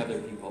respecting other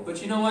people.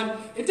 But you know what?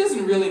 It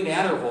doesn't really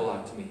matter a whole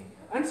lot to me.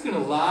 I'm just going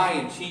to lie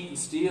and cheat and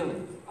steal,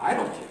 and I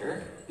don't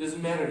care. It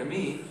doesn't matter to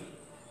me.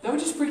 That would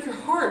just break your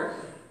heart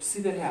to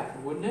see that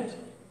happen, wouldn't it?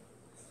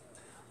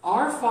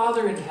 Our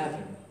Father in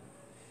heaven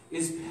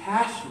is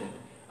passionate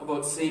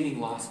about saving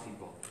lost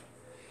people.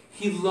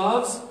 He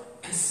loves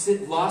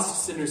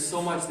lost sinners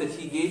so much that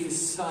he gave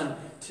his Son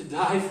to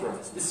die for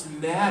us. This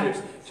matters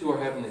to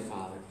our Heavenly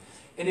Father.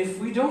 And if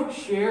we don't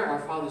share our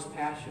Father's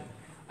passion,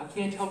 I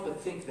can't help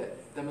but think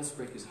that that must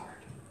break his heart.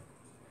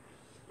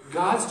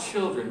 God's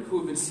children who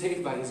have been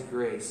saved by his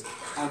grace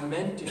are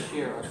meant to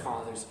share our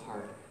Father's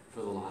heart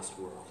for the lost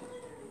world.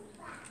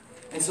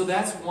 And so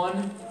that's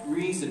one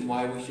reason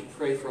why we should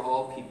pray for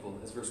all people,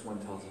 as verse 1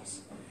 tells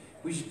us.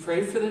 We should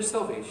pray for their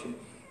salvation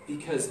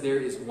because there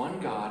is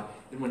one God,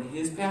 and when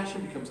his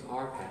passion becomes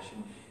our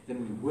passion, then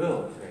we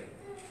will pray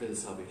for the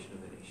salvation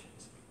of the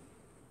nations.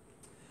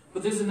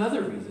 But there's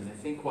another reason, I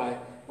think, why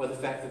the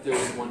fact that there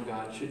is one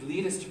God should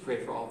lead us to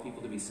pray for all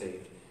people to be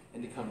saved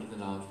and to come to the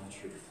knowledge of the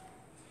truth.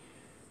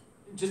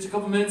 Just a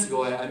couple minutes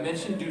ago, I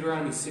mentioned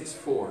Deuteronomy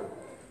 6:4,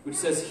 which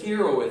says,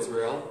 Hear, O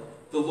Israel,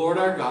 the Lord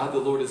our God, the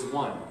Lord is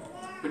one.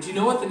 But do you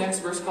know what the next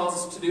verse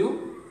calls us to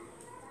do?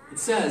 It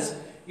says,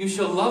 You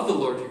shall love the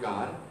Lord your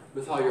God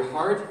with all your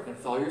heart, and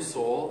with all your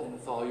soul, and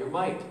with all your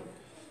might.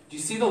 Do you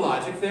see the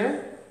logic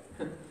there?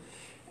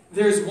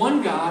 There's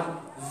one God,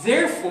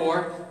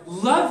 therefore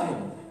love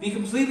him. Be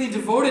completely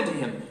devoted to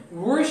him.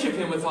 Worship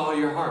him with all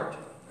your heart.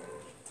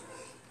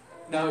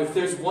 Now, if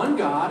there's one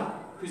God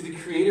who's the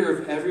creator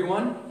of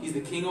everyone, he's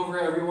the king over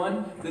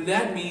everyone, then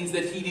that means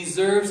that he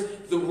deserves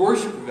the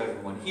worship of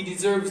everyone. He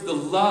deserves the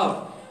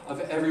love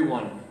of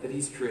everyone that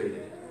he's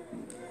created.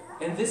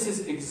 And this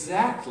is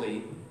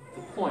exactly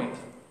the point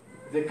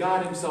that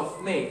God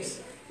himself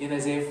makes in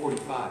Isaiah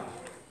 45.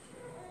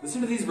 Listen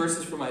to these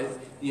verses from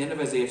the end of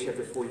Isaiah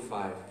chapter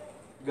 45.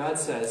 God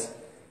says,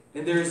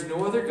 And there is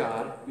no other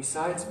God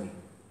besides me,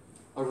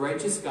 a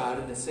righteous God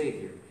and a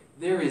Savior.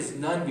 There is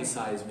none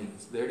besides me.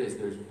 So there it is,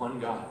 there's one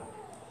God.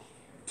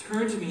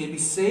 Turn to me and be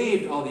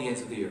saved, all the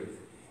ends of the earth.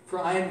 For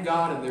I am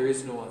God and there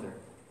is no other.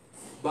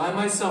 By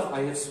myself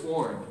I have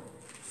sworn.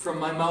 From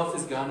my mouth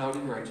has gone out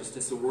in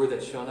righteousness a word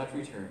that shall not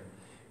return.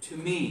 To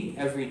me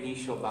every knee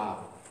shall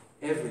bow,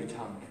 every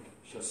tongue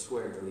shall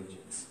swear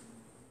allegiance.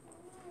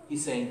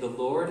 He's saying, the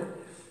Lord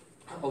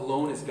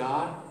alone is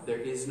God, there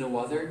is no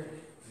other.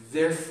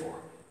 Therefore,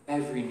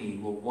 every knee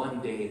will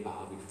one day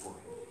bow before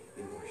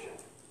him in worship.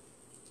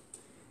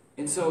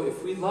 And so,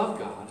 if we love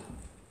God,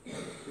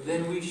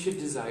 then we should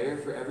desire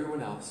for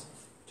everyone else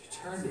to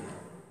turn to him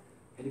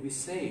and to be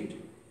saved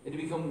and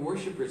to become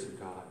worshipers of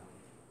God,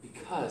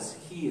 because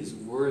He is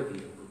worthy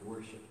of the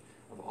worship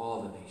of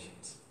all the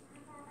nations.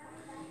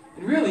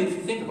 And really, if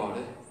you think about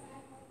it,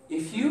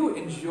 if you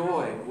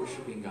enjoy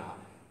worshiping God,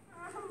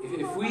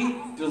 if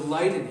we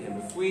delight in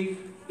Him, if we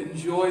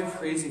enjoy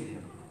praising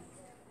Him,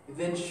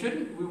 then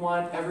shouldn't we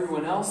want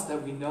everyone else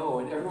that we know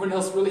and everyone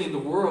else really in the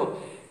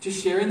world to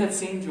share in that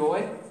same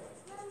joy?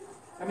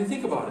 I mean,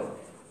 think about it.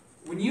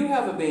 When you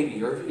have a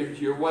baby, or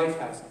if your wife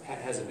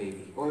has a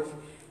baby, or if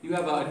you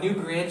have a new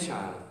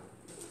grandchild,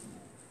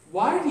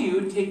 why do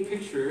you take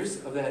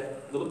pictures of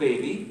that little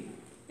baby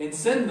and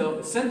send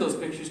those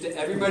pictures to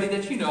everybody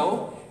that you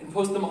know and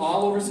post them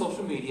all over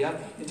social media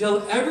and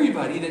tell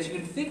everybody that you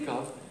can think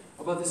of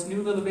about this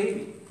new little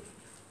baby?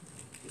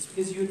 It's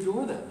because you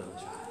adore that little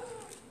child.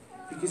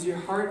 Because your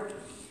heart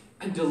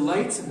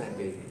delights in that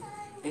baby.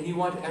 And you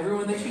want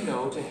everyone that you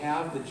know to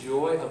have the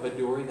joy of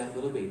adoring that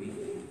little baby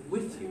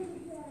with you.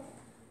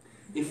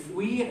 If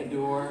we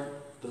adore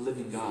the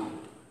living God,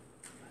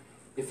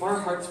 if our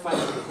hearts find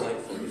it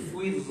delightful, if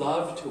we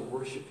love to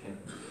worship Him,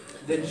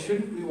 then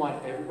shouldn't we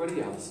want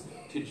everybody else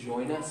to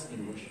join us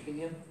in worshiping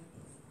Him?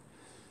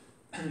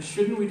 And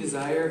shouldn't we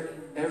desire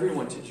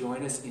everyone to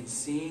join us in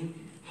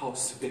seeing how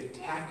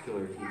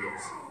spectacular He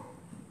is?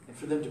 And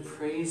for them to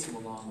praise Him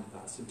along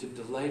with us, and to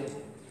delight in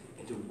Him,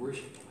 and to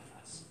worship Him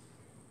with us.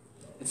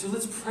 And so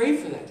let's pray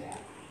for that to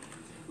happen.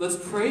 Let's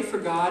pray for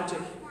God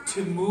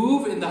to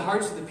move in the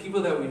hearts of the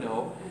people that we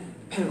know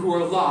and who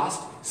are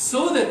lost,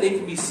 so that they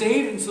can be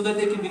saved and so that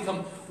they can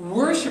become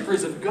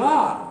worshipers of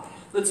God.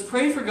 Let's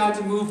pray for God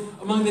to move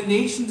among the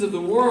nations of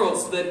the world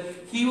so that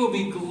He will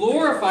be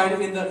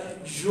glorified in the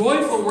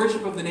joyful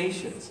worship of the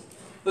nations.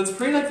 Let's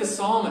pray like the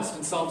psalmist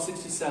in Psalm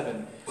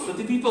 67. Let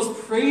the peoples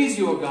praise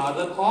you, O God.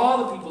 Let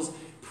all the peoples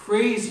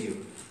praise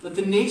you. Let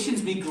the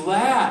nations be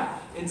glad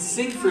and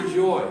sing for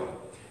joy.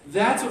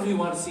 That's what we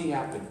want to see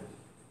happen.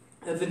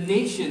 That the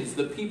nations,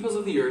 the peoples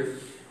of the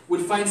earth,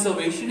 would find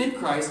salvation in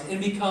Christ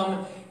and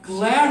become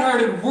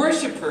glad-hearted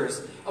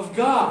worshipers of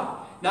God.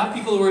 Not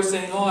people who are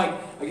saying, oh,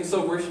 I guess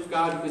I'll worship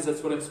God because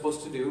that's what I'm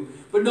supposed to do.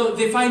 But no,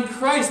 they find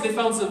Christ, they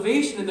found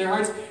salvation in their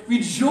hearts,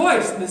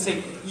 rejoice, and they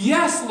say,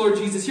 yes, Lord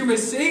Jesus, you're my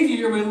Savior,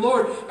 you're my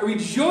Lord. I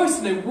rejoice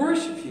and I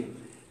worship you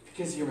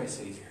because you're my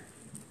Savior.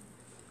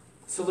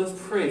 So let's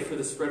pray for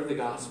the spread of the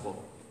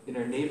gospel in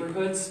our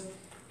neighborhoods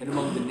and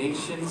among the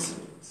nations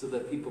so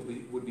that people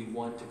would be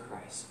won to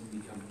Christ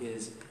and become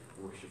His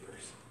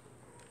worshipers.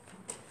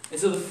 And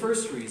so the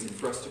first reason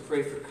for us to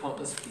pray for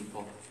countless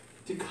people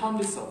to come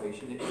to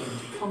salvation and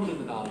to come to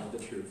the knowledge of the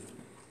truth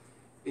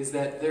is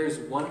that there is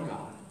one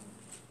God,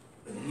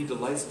 and He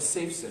delights to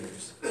save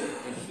sinners,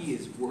 and He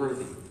is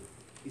worthy.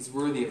 He's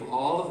worthy of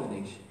all of the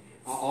nation,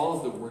 all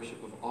of the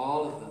worship of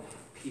all of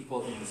the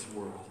people in this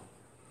world.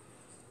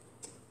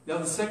 Now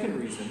the second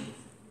reason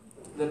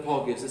that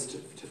Paul gives us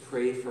to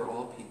pray for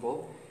all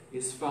people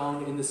is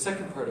found in the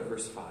second part of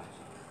verse 5.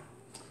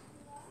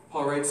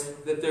 Paul writes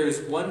that there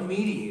is one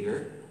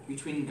mediator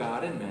between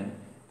God and men,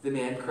 the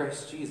man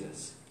Christ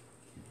Jesus.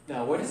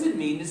 Now, what does it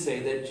mean to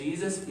say that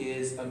Jesus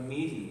is a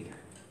mediator?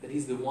 That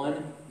He's the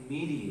one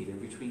mediator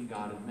between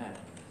God and men?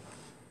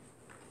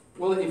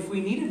 Well, if we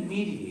need a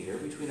mediator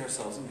between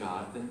ourselves and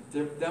God,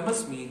 then that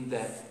must mean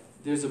that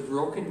there's a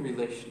broken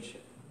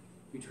relationship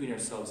between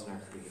ourselves and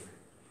our Creator.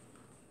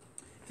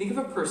 Think of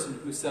a person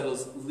who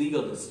settles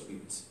legal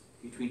disputes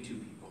between two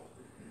people,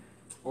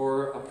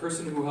 or a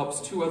person who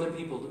helps two other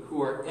people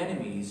who are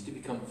enemies to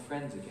become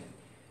friends again.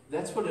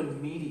 That's what a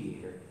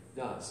mediator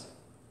does.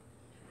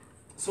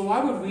 So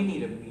why would we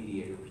need a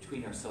mediator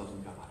between ourselves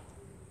and God?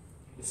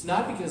 It's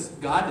not because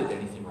God did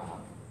anything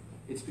wrong.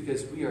 It's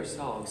because we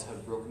ourselves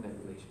have broken that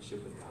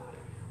relationship with God,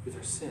 with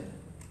our sin.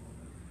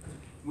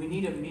 We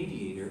need a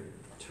mediator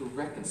to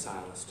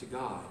reconcile us to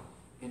God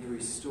and to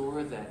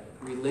restore that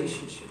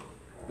relationship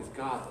with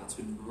God that's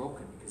been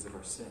broken because of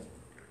our sin.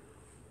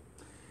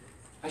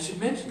 I should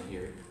mention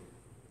here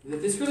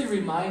that this really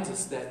reminds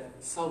us that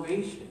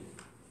salvation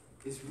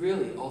is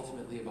really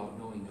ultimately about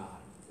knowing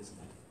God, isn't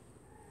it?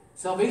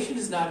 Salvation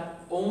is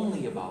not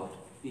only about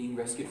being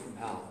rescued from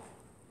hell.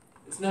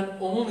 It's not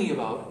only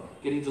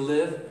about getting to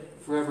live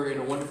forever in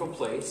a wonderful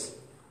place.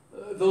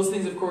 Those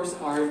things, of course,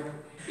 are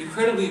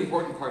incredibly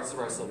important parts of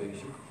our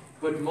salvation.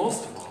 But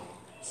most of all,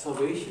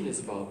 salvation is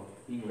about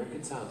being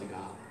reconciled to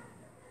God.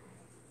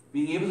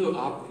 Being able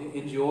to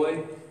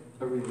enjoy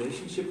a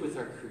relationship with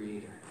our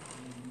Creator.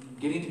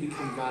 Getting to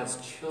become God's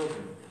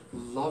children,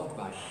 loved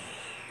by Him.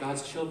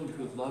 God's children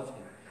who love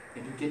Him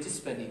and who get to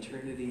spend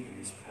eternity in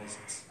His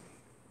presence.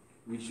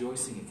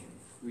 Rejoicing in Him,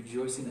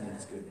 rejoicing in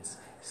His goodness,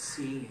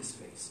 seeing His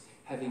face,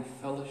 having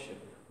fellowship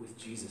with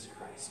Jesus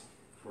Christ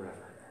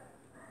forever.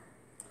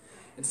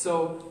 And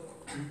so,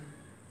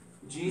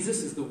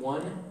 Jesus is the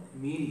one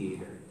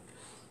mediator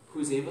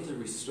who is able to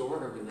restore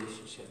our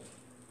relationship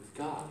with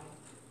God.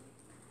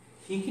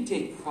 He can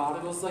take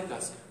prodigals like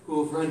us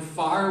who have run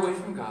far away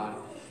from God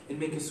and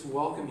make us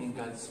welcome in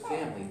God's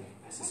family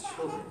as His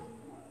children.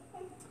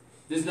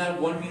 There's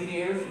not one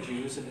mediator for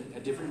Jews and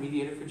a different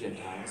mediator for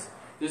Gentiles.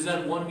 There's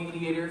not one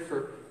mediator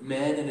for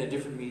men and a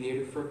different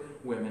mediator for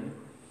women.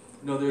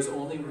 No, there's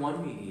only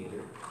one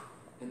mediator,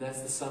 and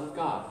that's the Son of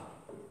God,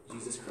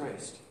 Jesus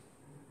Christ.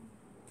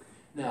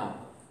 Now,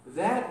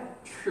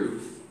 that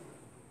truth,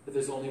 that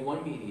there's only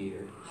one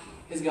mediator,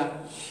 has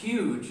got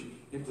huge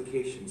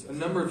implications, a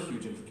number of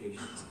huge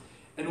implications.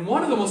 And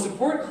one of the most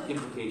important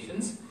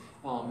implications,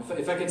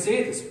 if I can say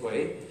it this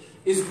way,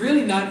 is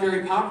really not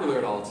very popular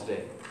at all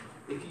today.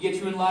 It could get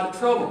you in a lot of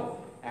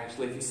trouble,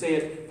 actually, if you say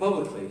it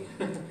publicly,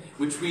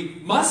 which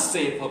we must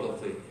say it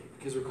publicly,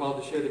 because we're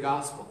called to share the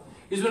gospel.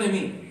 Here's what I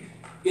mean.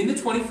 In the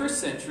 21st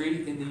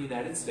century in the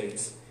United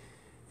States,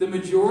 the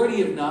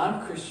majority of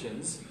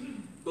non-Christians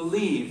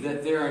believe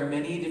that there are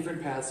many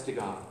different paths to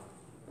God.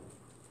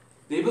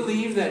 They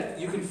believe that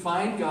you can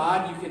find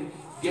God, you can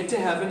get to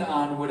heaven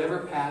on whatever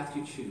path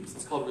you choose.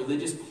 It's called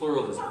religious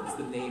pluralism. It's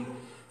the name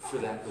for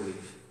that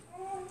belief.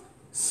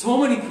 So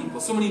many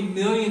people, so many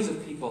millions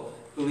of people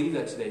believe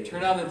that today.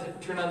 Turn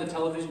on the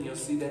television, you'll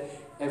see that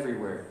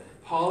everywhere.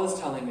 Paul is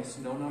telling us,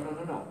 no.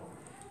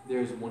 There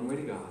is one way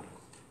to God,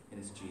 and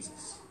it's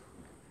Jesus.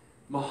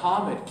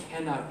 Muhammad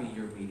cannot be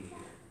your mediator.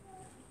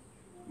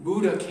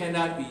 Buddha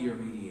cannot be your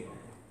mediator.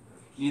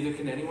 Neither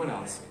can anyone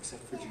else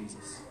except for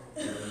Jesus.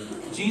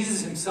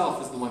 Jesus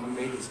himself is the one who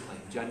made this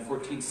claim. John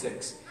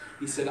 14:6.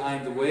 He said, I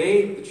am the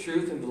way, the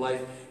truth, and the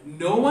life.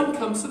 No one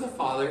comes to the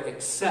Father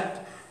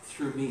except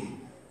through me.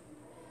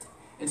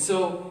 And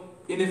so,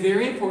 in a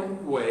very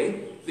important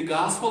way, the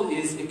gospel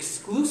is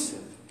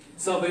exclusive.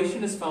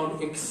 Salvation is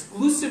found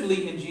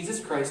exclusively in Jesus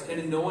Christ and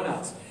in no one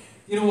else.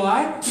 You know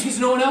why? Because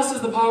no one else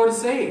has the power to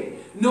save.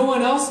 No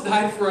one else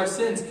died for our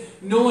sins.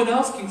 No one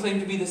else can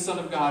claim to be the Son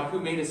of God who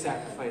made a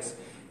sacrifice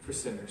for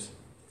sinners.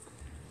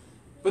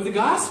 But the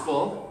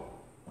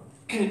gospel,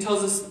 and it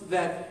tells us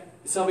that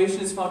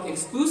salvation is found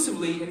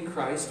exclusively in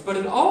Christ, but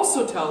it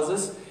also tells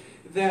us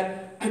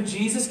that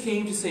Jesus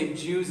came to save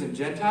Jews and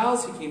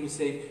Gentiles. He came to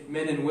save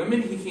men and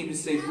women. He came to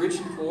save rich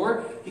and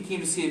poor. He came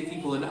to save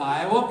people in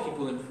Iowa,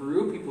 people in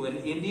Peru, people in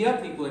India,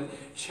 people in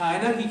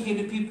China. He came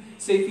to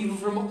save people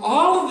from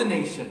all of the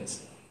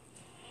nations.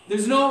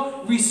 There's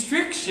no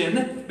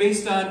restriction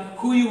based on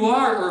who you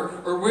are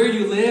or where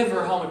you live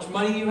or how much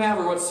money you have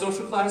or what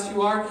social class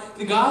you are.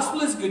 The gospel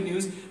is good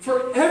news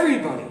for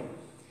everybody.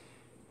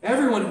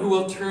 Everyone who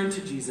will turn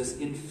to Jesus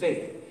in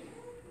faith.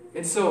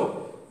 And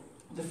so,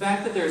 the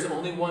fact that there's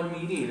only one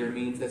mediator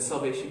means that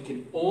salvation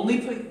can only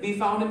be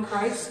found in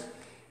Christ,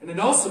 and it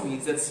also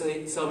means that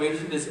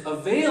salvation is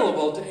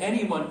available to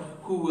anyone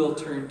who will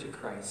turn to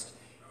Christ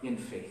in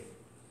faith.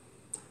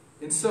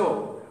 And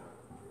so,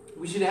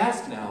 we should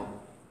ask now,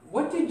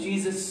 what did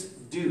Jesus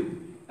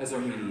do as our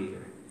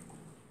mediator?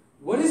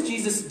 What has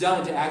Jesus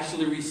done to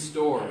actually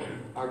restore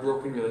our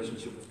broken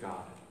relationship with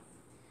God?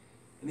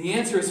 And the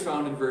answer is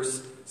found in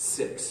verse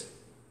 6.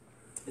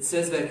 It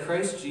says that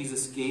Christ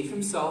Jesus gave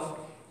himself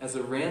as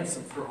a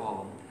ransom for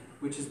all,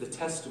 which is the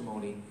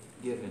testimony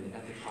given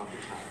at the proper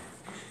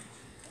time.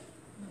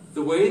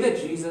 The way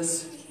that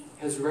Jesus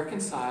has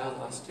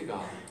reconciled us to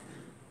God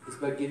is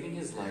by giving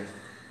his life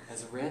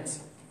as a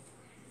ransom.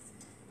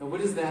 Now, what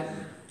does that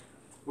mean?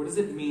 What does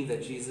it mean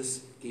that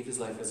Jesus gave his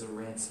life as a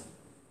ransom?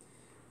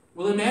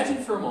 Well,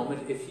 imagine for a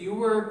moment if you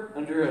were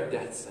under a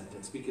death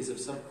sentence because of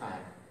some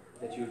crime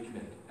that you had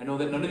committed. I know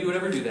that none of you would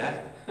ever do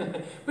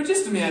that, but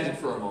just imagine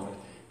for a moment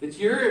that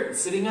you're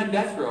sitting on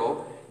death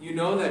row. You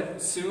know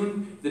that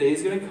soon the day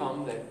is going to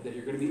come that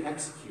you're going to be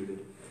executed.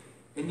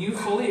 And you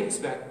fully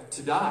expect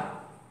to die.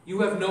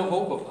 You have no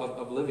hope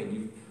of living.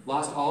 You've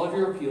lost all of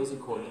your appeals in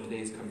court and the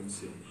day is coming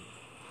soon.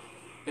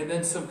 And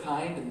then some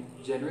kind and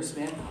generous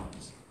man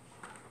comes.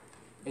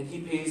 And he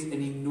pays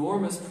an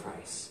enormous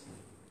price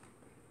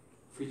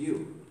for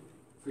you,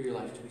 for your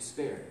life to be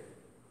spared.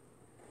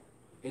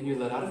 And you're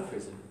let out of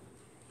prison.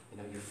 And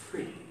now you're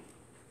free.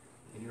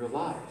 And you're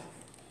alive.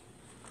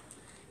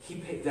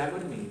 That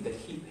would mean that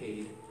he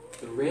paid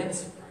the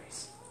ransom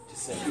price to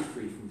set you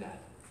free from death.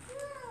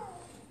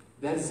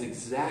 That is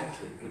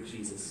exactly what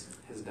Jesus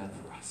has done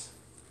for us.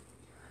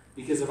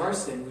 Because of our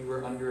sin, we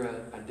were under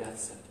a death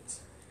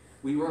sentence.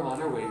 We were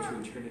on our way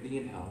to eternity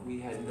in hell.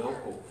 We had no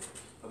hope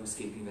of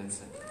escaping that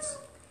sentence.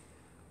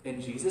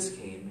 And Jesus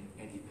came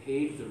and he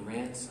paid the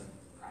ransom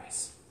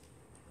price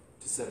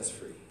to set us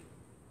free.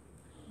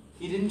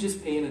 He didn't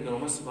just pay an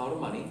enormous amount of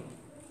money.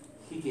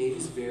 He gave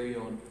his very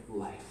own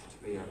life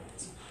to pay our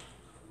ransom.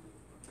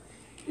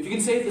 If you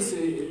can say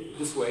it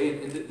this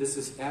way, and this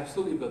is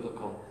absolutely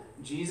biblical,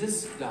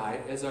 Jesus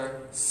died as our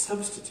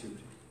substitute.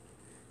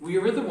 We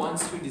were the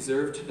ones who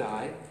deserved to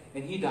die,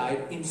 and he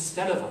died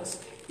instead of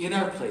us, in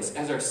our place,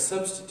 as our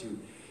substitute.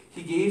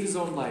 He gave his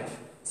own life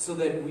so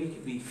that we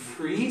could be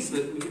free, so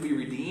that we could be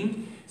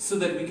redeemed, so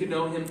that we could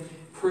know him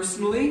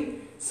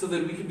personally, so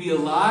that we could be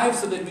alive,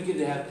 so that we could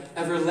have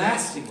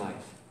everlasting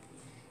life.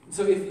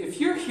 So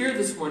if you're here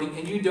this morning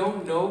and you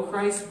don't know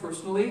Christ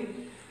personally,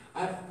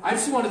 I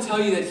just want to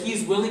tell you that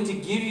he's willing to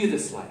give you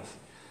this life.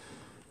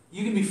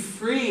 You can be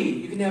free.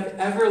 You can have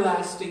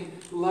everlasting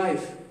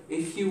life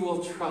if you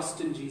will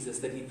trust in Jesus,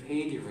 that he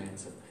paid your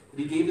ransom, that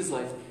he gave his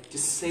life to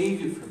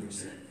save you from your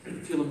sin,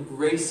 if you'll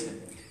embrace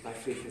him by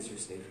faith as your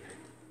Savior.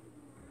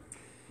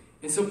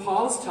 And so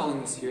Paul is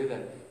telling us here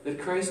that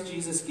Christ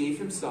Jesus gave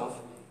himself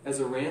as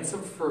a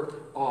ransom for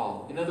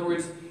all. In other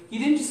words, he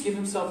didn't just give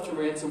himself to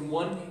ransom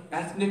one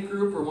ethnic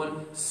group or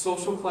one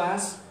social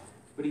class,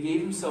 but he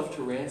gave himself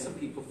to ransom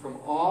people from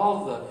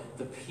all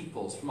the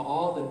peoples, from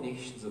all the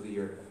nations of the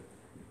earth.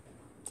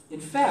 In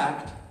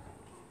fact,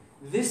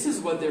 this is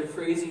what they're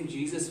praising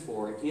Jesus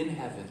for in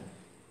heaven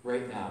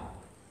right now.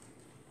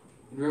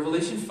 In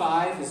Revelation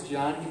 5, as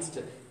John gets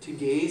to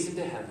gaze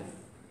into heaven,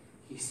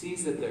 he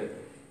sees that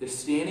they're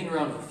standing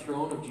around the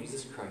throne of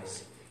Jesus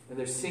Christ, and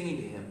they're singing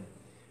to him,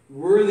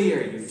 "Worthy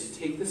are you to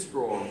take the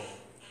scroll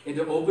and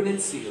to open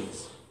its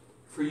seals,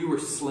 for you were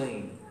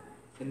slain,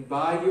 and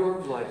by your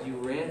blood you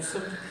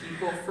ransomed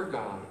people for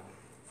God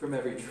from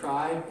every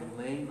tribe and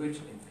language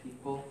and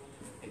people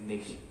and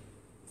nation."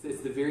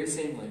 It's the very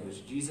same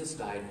language. Jesus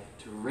died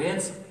to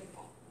ransom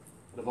people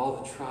out of all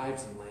the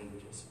tribes and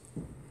languages.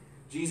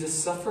 Jesus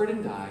suffered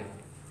and died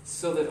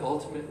so that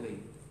ultimately,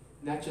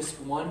 not just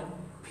one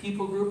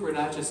people group, or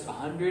not just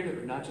 100,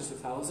 or not just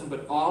 1,000,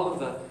 but all of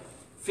the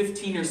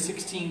 15 or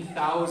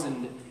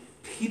 16,000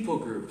 people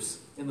groups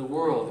in the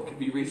world could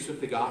be reached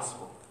with the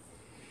gospel.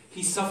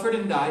 He suffered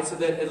and died so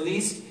that at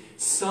least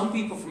some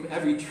people from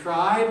every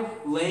tribe,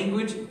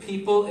 language,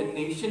 people, and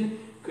nation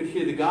could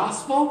hear the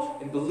gospel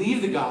and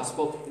believe the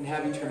gospel and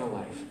have eternal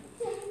life.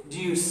 Do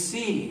you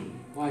see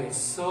why it's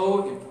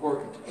so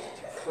important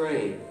to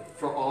pray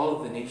for all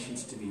of the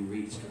nations to be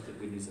reached with the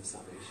good news of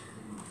salvation?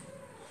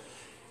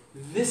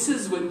 This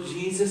is what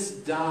Jesus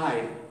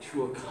died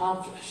to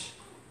accomplish.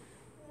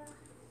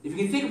 If you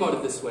can think about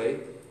it this way,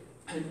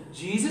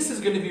 Jesus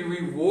is going to be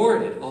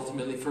rewarded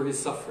ultimately for his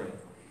suffering.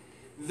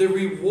 The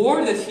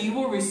reward that he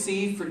will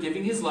receive for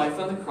giving his life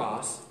on the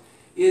cross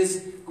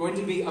is going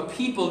to be a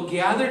people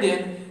gathered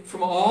in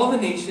from all the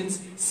nations,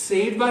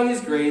 saved by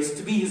his grace,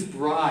 to be his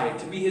bride,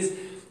 to be his,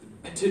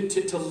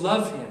 to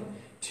love him,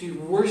 to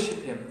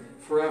worship him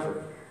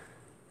forever.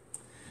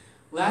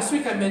 Last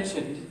week I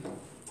mentioned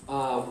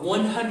a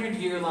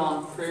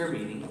 100-year-long prayer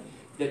meeting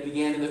that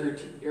began in the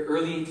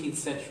early 18th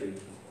century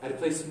at a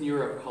place in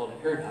Europe called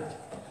Herrnhut.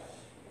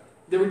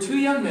 There were two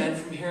young men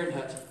from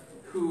Herrnhut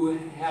who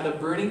had a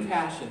burning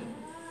passion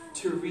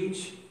to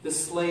reach the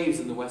slaves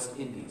in the West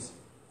Indies.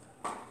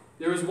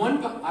 There was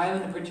one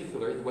island in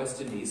particular, the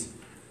West Indies,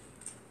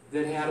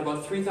 that had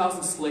about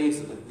 3,000 slaves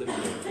living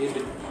there. They had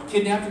been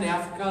kidnapped in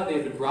Africa, they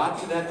had been brought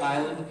to that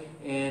island,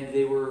 and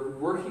they were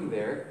working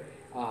there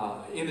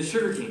in the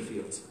sugarcane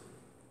fields.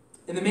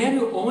 And the man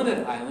who owned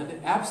that island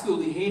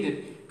absolutely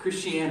hated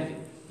Christianity.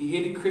 He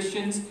hated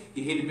Christians,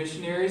 he hated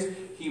missionaries,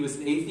 he was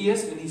an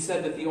atheist, and he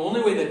said that the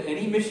only way that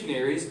any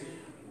missionaries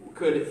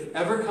could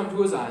ever come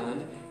to his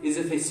island is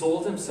if they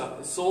sold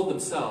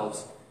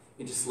themselves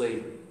into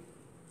slavery,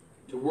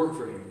 to work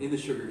for him in the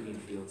sugarcane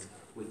fields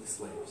with the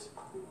slaves.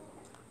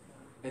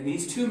 And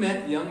these two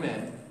young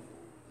men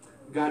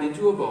got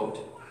into a boat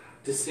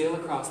to sail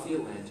across the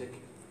Atlantic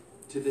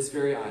to this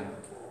very island,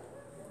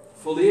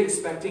 fully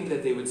expecting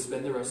that they would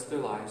spend the rest of their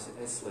lives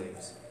as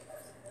slaves,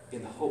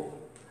 in the hope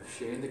of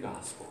sharing the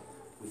gospel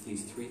with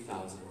these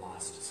 3,000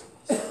 lost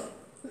souls.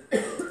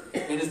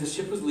 And as the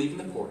ship was leaving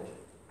the port,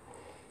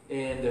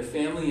 and their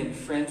family and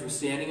friends were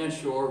standing on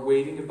shore,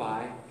 waving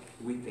goodbye,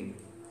 weeping,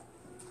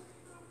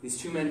 these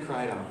two men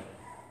cried out,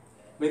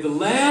 "May the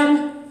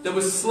Lamb that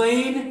was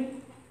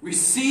slain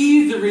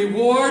receive the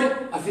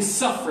reward of his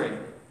suffering."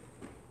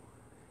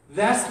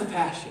 That's the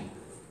passion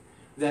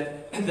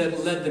that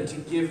led them to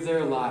give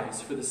their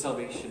lives for the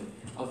salvation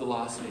of the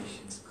lost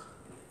nations.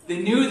 They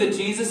knew that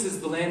Jesus is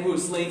the Lamb who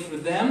was slain for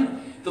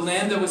them, the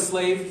Lamb that was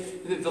slain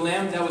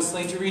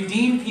to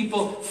redeem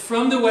people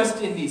from the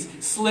West Indies,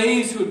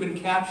 slaves who had been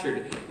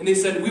captured. And they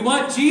said, "We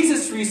want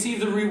Jesus to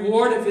receive the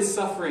reward of his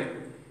suffering.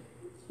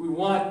 We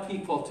want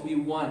people to be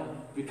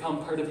one,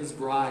 become part of his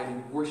bride,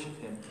 and worship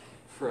him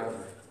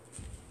forever."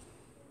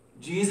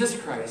 Jesus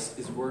Christ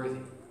is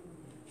worthy.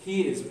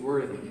 He is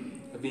worthy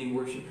of being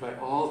worshipped by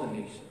all the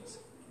nations.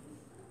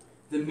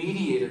 The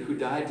mediator who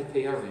died to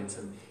pay our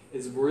ransom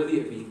is worthy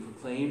of being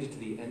proclaimed to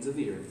the ends of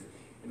the earth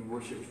and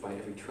worshipped by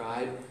every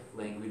tribe,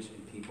 language,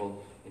 and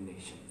people and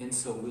nation. And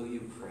so will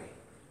you pray,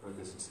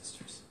 brothers and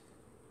sisters?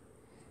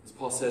 As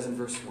Paul says in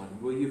verse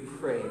 1, will you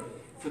pray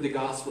for the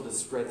gospel to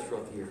spread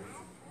throughout the earth?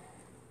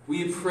 Will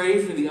you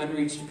pray for the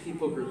unreached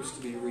people groups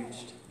to be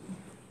reached?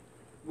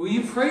 Will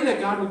you pray that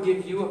God would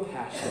give you a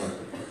passion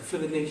for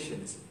the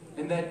nations,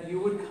 and that you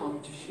would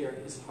come to share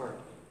his heart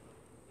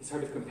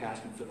of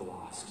compassion for the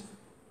lost?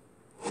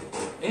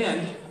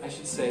 And, I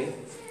should say,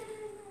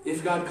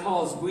 if God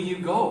calls, will you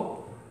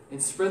go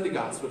and spread the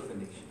gospel to the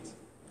nations?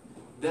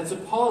 That's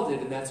what Paul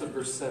did, and that's what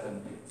verse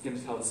 7 is going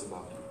to tell us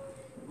about.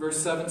 Verse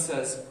 7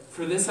 says,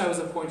 "For this I was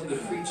appointed a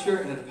preacher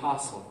and an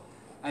apostle.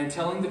 I am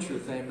telling the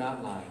truth, I am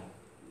not lying.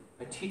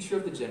 A teacher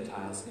of the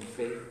Gentiles in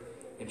faith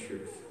and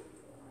truth."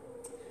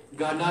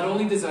 God not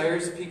only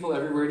desires people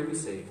everywhere to be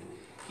saved,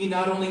 he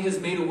not only has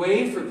made a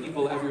way for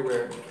people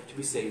everywhere to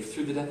be saved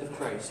through the death of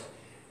Christ,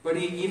 But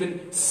he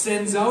even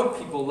sends out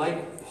people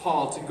like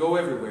Paul to go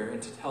everywhere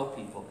and to tell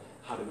people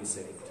how to be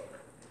saved.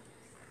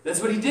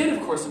 That's what he did,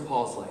 of course, in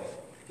Paul's life.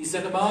 He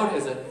sent him out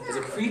as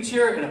a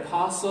preacher, an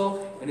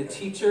apostle, and a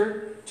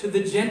teacher to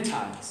the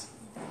Gentiles.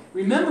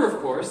 Remember,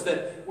 of course,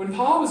 that when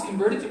Paul was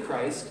converted to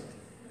Christ,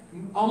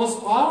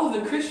 almost all of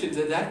the Christians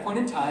at that point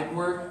in time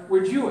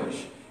were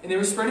Jewish. And they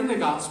were spreading the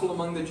gospel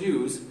among the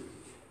Jews.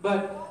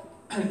 But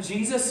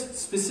Jesus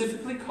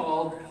specifically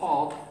called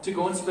Paul to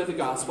go and spread the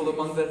gospel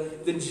among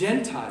the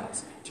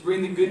Gentiles, to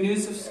bring the good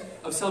news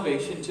of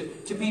salvation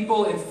to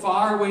people in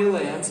faraway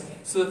lands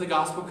so that the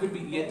gospel could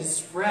begin to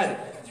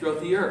spread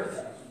throughout the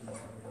earth.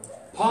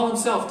 Paul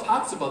himself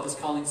talks about this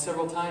calling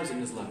several times in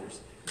his letters.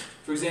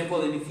 For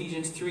example, in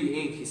Ephesians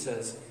 3:8, he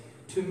says,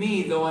 "To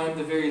me, though I am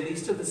the very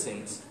least of the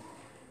saints,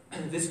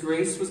 this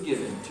grace was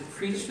given to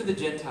preach to the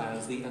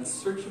Gentiles the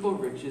unsearchable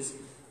riches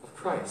of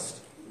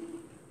Christ."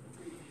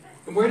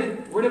 And where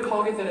did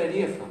Paul get that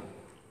idea from?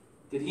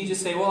 Did he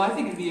just say, well, I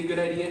think it'd be a good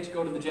idea to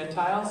go to the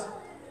Gentiles?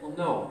 Well,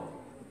 no.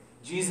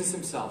 Jesus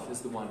himself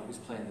is the one whose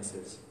plan this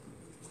is.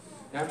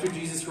 After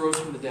Jesus rose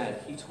from the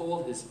dead, he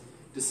told his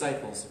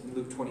disciples in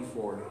Luke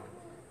 24,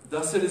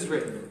 "Thus it is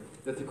written,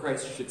 that the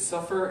Christ should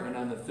suffer and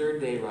on the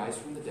third day rise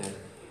from the dead,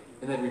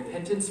 and that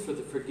repentance for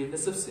the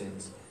forgiveness of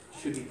sins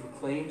should be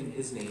proclaimed in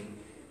his name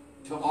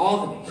to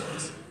all the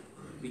nations,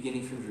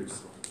 beginning from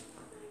Jerusalem."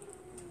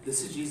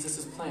 This is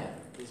Jesus' plan,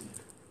 isn't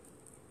it?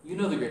 You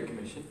know the Great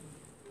Commission.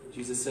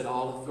 Jesus said,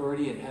 "All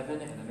authority in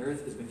heaven and on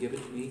earth has been given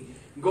to me.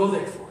 Go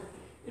therefore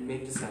and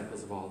make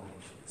disciples of all the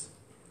nations."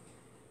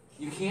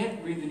 You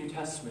can't read the New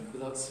Testament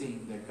without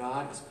seeing that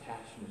God is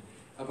passionate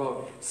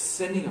about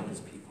sending out his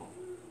people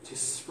to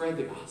spread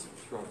the gospel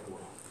throughout the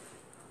world.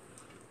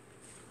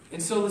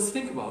 And so let's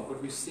think about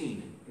what we've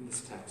seen in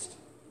this text.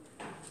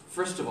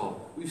 First of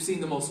all, we've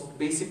seen the most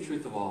basic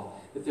truth of all,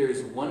 that there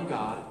is one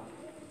God,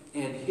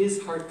 and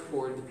his heart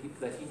toward the people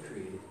that he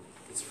created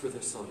is for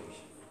their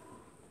salvation.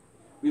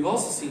 We've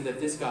also seen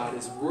that this God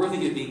is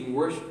worthy of being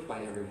worshipped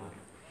by everyone.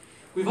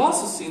 We've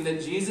also seen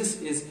that Jesus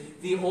is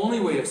the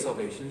only way of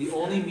salvation, the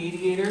only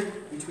mediator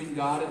between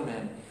God and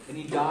men, and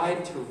he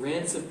died to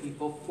ransom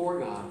people for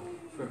God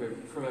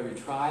from every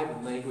tribe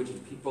and language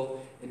and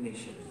people and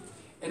nation.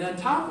 And on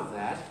top of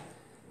that,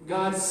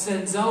 God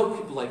sends out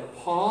people like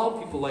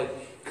Paul, people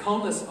like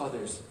countless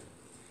others,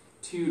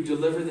 to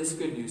deliver this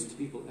good news to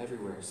people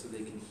everywhere so they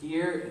can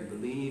hear and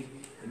believe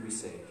and be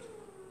saved.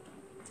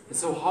 And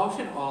so how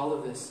should all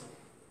of this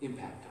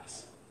impact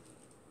us?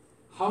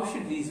 How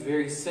should these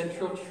very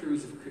central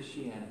truths of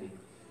Christianity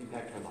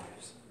impact our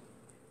lives?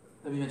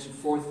 Let me mention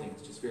 4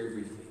 things, just very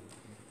briefly.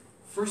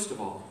 First of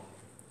all,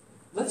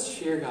 let's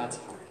share God's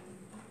heart.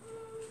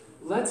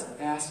 Let's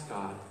ask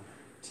God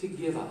to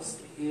give us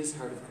his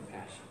heart of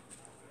compassion.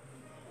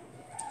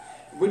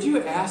 Would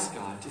you ask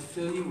God to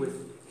fill you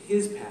with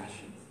his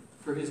passion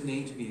for his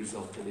name to be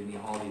exalted in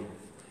all the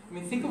earth? I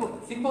mean, think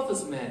about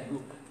those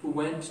men who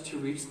went to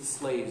reach the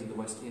slaves in the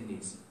West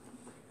Indies,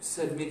 who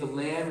said, "May the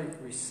Lamb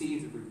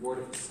receive the reward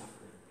of his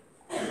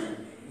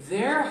suffering."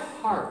 Their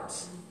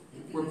hearts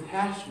were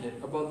passionate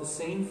about the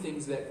same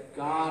things that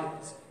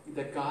God's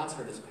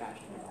heart is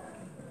passionate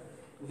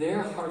about.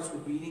 Their hearts were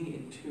beating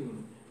in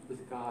tune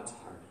with God's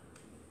heart.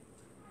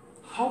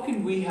 How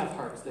can we have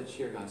hearts that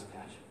share God's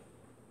passion?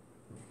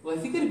 Well, I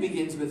think that it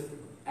begins with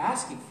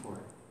asking for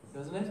it,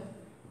 doesn't it?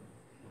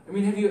 I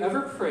mean, have you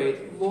ever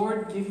prayed,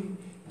 "Lord,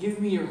 give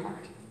me your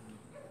heart.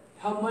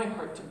 Help my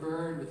heart to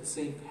burn with the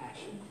same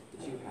passion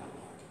that you have,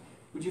 Lord.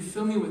 Would you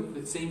fill me with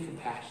the same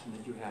compassion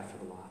that you have for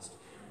the lost?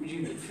 Would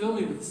you fill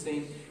me with the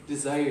same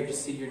desire to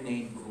see your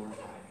name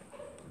glorified?"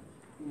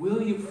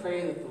 Will you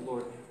pray that the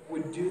Lord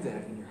would do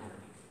that in your heart?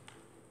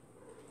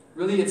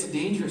 Really, it's a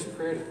dangerous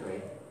prayer to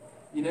pray.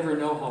 You never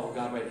know how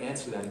God might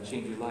answer that and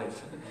change your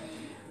life.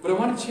 But I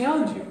want to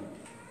challenge you,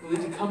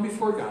 really, to come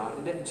before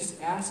God and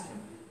just ask him,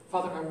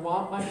 "Father, I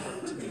want my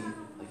heart to be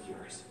like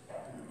yours."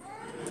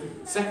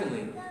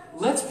 Secondly,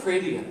 let's pray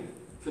together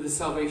for the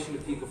salvation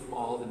of people from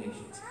all the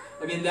nations.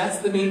 I mean, that's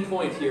the main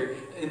point here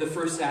in the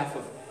first half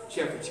of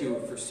chapter 2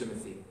 of 1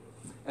 Timothy.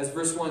 As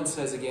verse 1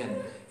 says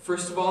again,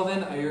 "First of all,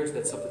 then, I urge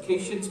that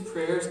supplications,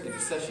 prayers,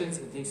 intercessions,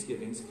 and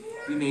thanksgivings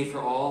be made for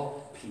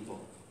all people."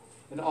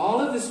 And all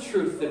of this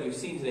truth that we've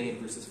seen today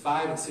in verses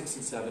 5 and 6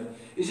 and 7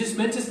 is just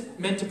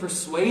meant to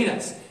persuade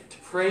us to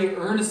pray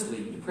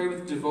earnestly, to pray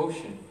with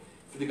devotion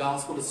for the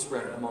gospel to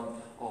spread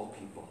among all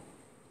people.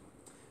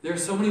 There are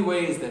so many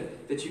ways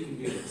that you can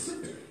do this.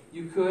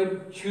 You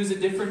could choose a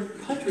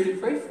different country to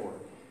pray for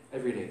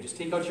every day. Just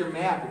take out your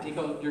map or take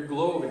out your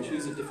globe and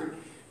choose a different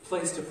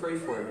place to pray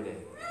for every day.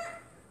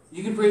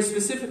 You can pray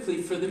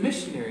specifically for the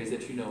missionaries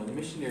that you know, the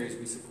missionaries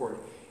we support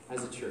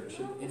as a church,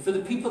 and for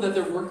the people that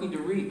they're working to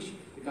reach,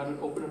 that God would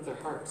open up their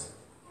hearts.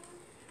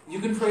 You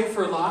can pray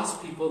for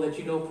lost people that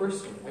you know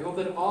personally. I hope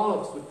that all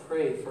of us would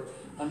pray for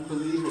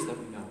unbelievers that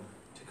we know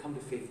to come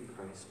to faith in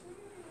Christ.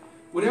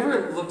 Whatever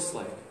it looks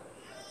like,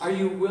 are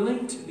you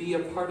willing to be a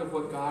part of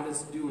what God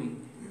is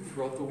doing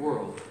throughout the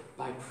world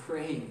by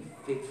praying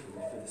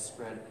faithfully for the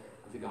spread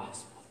of the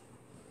gospel?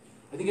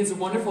 I think it's a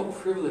wonderful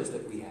privilege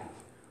that we have.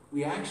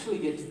 We actually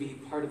get to be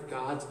part of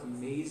God's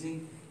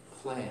amazing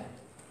plan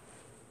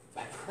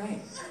by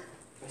praying,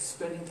 by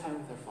spending time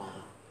with our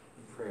Father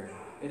in prayer,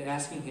 and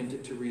asking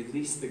Him to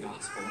release the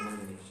gospel among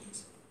the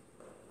nations.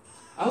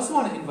 I also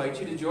want to invite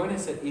you to join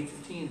us at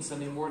 8:15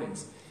 Sunday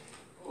mornings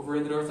over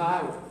in the North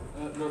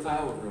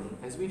Iowa room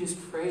as we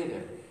just pray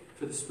there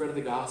for the spread of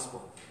the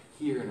gospel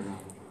here and around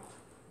the world.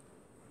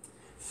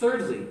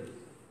 Thirdly,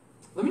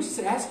 let me just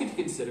ask you to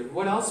consider,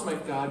 what else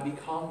might God be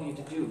calling you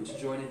to do to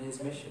join in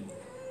His mission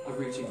of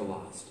reaching the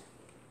lost?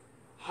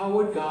 How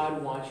would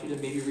God want you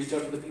to maybe reach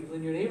out to the people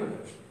in your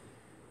neighborhood?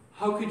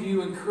 How could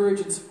you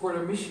encourage and support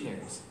our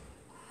missionaries?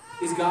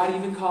 Is God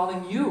even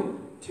calling you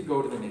to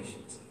go to the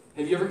nations?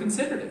 Have you ever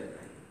considered it?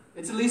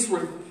 It's at least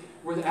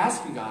worth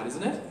asking God,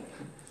 isn't it?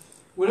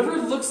 Whatever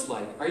it looks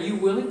like, are you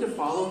willing to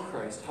follow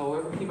Christ,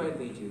 however He might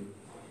lead you,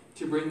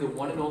 to bring the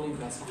one and only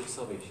message of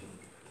salvation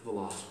to the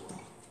lost world?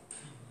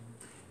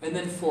 And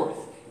then fourth,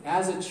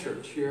 as a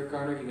church here at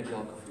Garner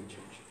Evangelical Free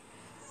Church,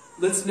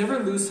 let's never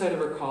lose sight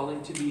of our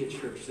calling to be a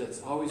church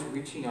that's always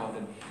reaching out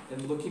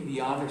and looking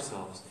beyond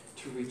ourselves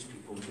to reach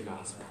people with the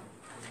gospel.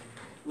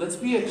 Let's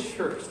be a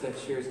church that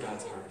shares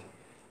God's heart.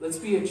 Let's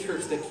be a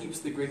church that keeps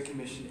the Great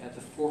Commission at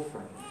the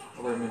forefront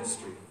of our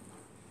ministry.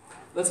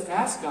 Let's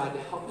ask God to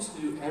help us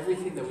to do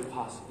everything that we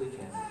possibly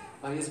can,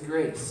 by His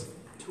grace,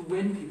 to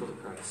win people to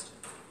Christ,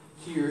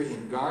 here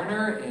in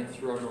Garner and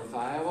throughout North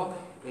Iowa,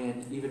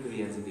 and even to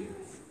the ends of the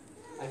earth.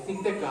 I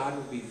think that God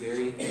would be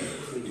very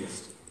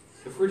pleased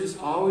if we're just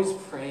always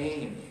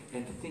praying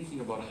and thinking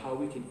about how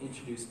we can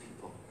introduce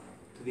people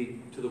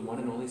to the one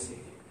and only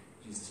Savior,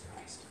 Jesus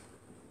Christ.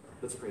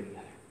 Let's pray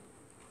together.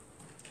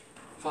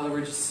 Father,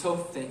 we're just so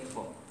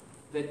thankful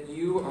that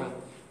You are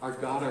our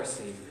God, our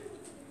Savior,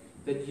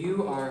 that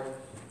You are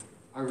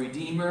our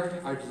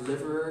Redeemer, our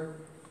Deliverer,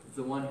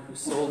 the one who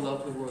so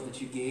loved the world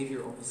that You gave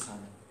Your only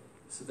Son,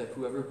 so that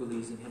whoever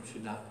believes in Him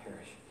should not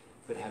perish,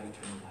 but have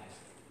eternal life.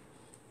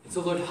 And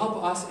so, Lord,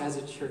 help us as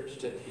a church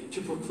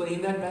to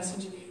proclaim that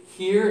message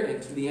here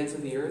and to the ends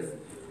of the earth.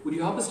 Would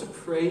You help us to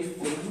pray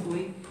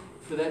faithfully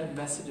for that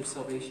message of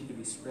salvation to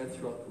be spread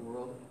throughout the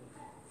world?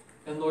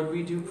 And Lord,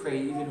 we do pray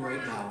even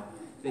right now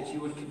that You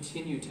would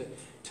continue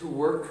to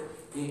work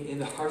in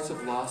the hearts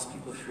of lost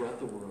people throughout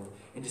the world,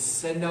 and to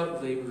send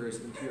out laborers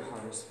into Your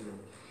harvest field,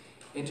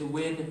 and to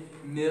win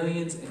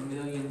millions and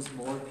millions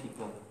more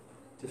people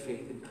to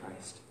faith in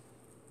Christ,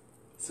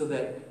 so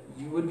that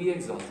You would be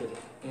exalted,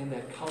 and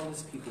that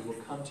countless people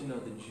will come to know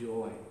the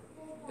joy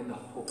and the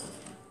hope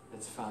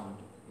that's found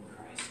in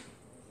Christ.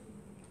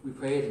 We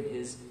pray it in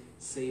His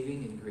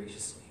saving and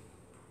gracious name.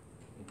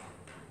 Amen.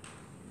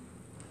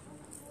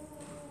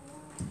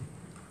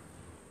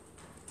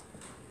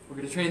 We're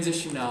going to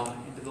transition now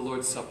into the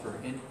Lord's Supper,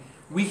 and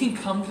we can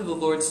come to the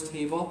Lord's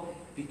table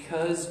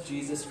because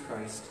Jesus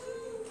Christ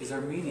is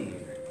our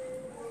mediator.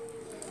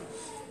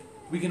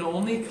 We can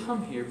only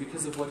come here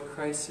because of what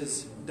Christ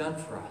has done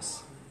for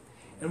us.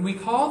 And we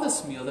call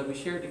this meal that we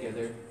share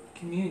together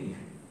communion.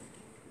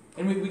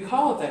 And we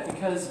call it that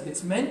because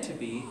it's meant to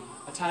be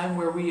a time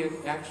where we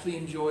actually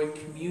enjoy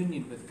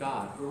communion with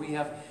God, where we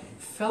have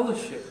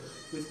fellowship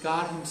with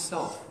God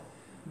Himself.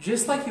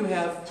 Just like you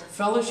have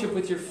fellowship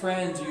with your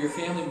friends or your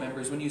family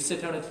members when you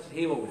sit down at the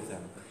table with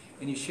them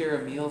and you share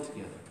a meal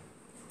together.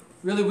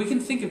 Really, we can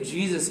think of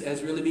Jesus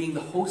as really being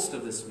the host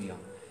of this meal.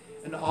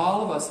 And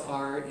all of us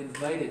are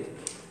invited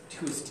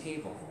to His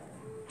table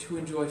to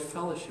enjoy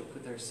fellowship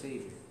with our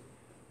Savior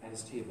at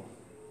His table.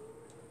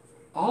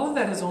 All of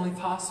that is only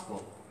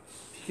possible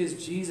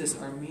because Jesus,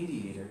 our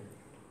mediator,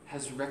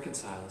 has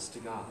reconciled us to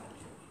God.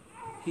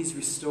 He's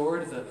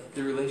restored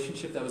the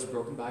relationship that was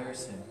broken by our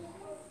sin,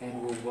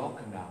 and we're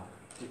welcome now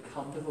to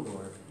come to the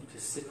Lord, to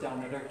sit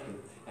down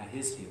at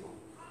His table,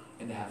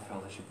 and to have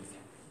fellowship with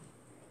Him.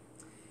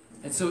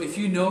 And so if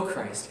you know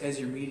Christ as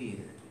your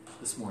mediator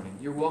this morning,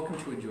 you're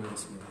welcome to enjoy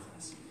this meal with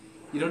us.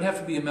 You don't have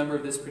to be a member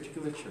of this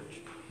particular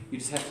church. You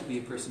just have to be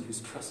a person who's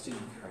trusting in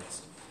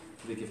Christ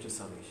for the gift of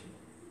salvation.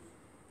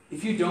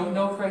 If you don't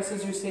know Christ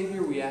as your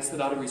Savior, we ask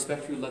that out of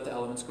respect you would let the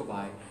elements go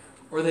by,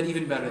 or that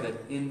even better, that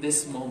in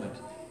this moment,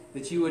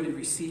 that you would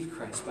receive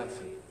Christ by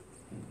faith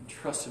and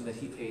trust Him that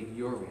He paid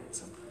your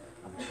ransom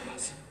on the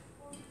cross.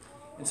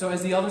 And so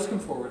as the elders come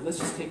forward, let's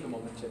just take a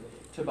moment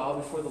to bow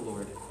before the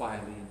Lord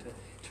quietly and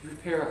to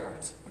prepare our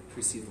hearts to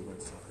receive the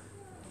Lord's Supper.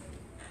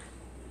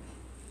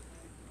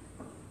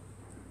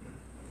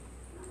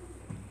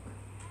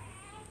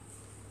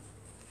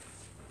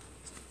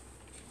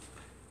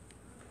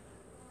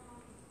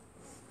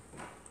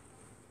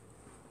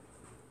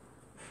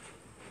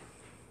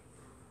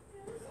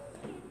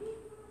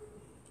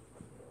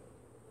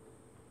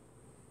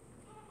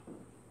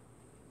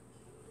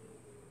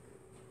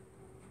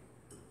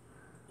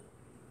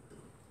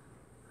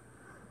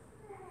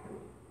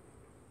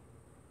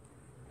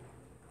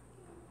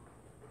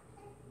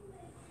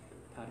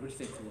 Would you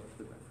thank the Lord for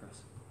the bread for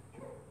us?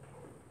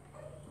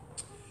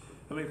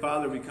 Heavenly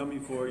Father, we come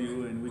before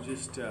You, and we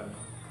just are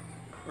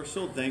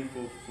so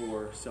thankful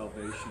for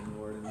salvation,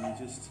 Lord. And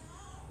we just,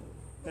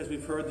 as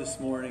we've heard this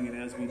morning, and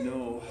as we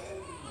know,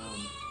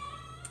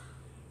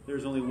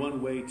 there's only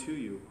one way to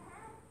you,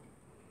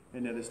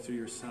 and that is through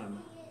your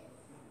Son.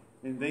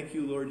 And thank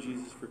you, Lord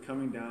Jesus, for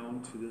coming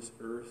down to this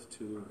earth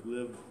to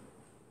live,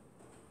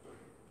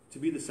 to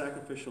be the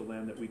sacrificial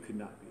lamb that we could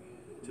not be,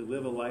 to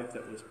live a life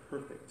that was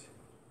perfect.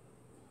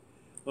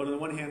 Lord, on the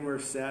one hand, we're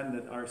saddened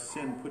that our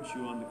sin put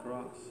you on the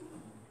cross.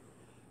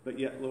 But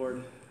yet,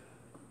 Lord,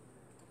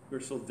 we're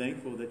so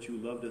thankful that you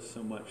loved us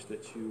so much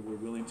that you were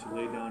willing to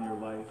lay down your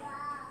life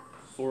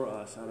for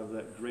us out of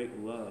that great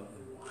love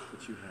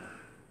that you have.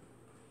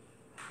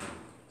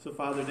 So,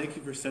 Father, thank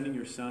you for sending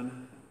your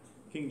Son.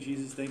 King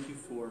Jesus, thank you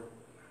for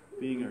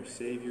being our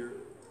Savior.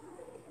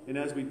 And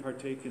as we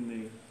partake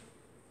in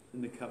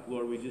the cup,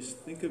 Lord, we just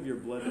think of your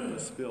blood that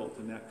was spilt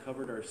and that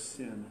covered our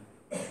sin.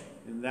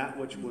 And that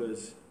which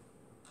was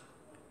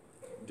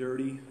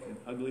dirty and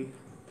ugly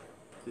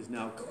is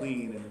now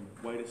clean and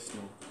white as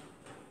snow.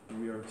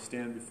 And we are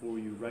stand before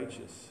you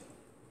righteous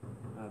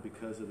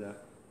because of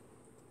that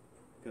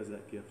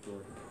gift,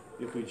 Lord,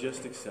 if we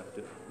just accept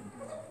it.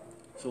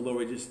 So, Lord,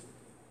 we just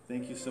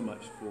thank you so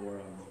much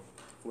for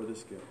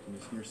this gift. And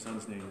it's in your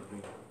Son's name that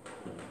we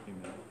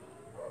amen.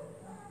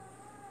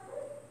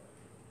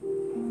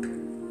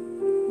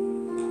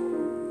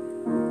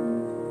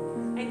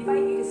 I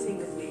invite you to sing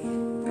with me.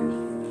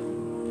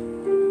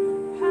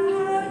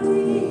 How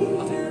deep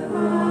the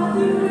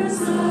Father's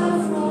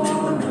love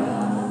for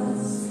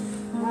us,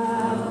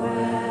 how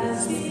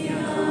vast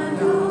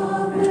beyond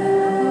all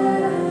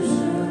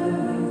measure,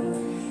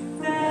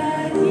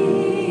 that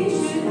He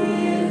should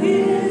give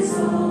His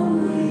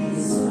only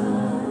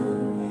Son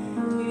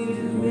to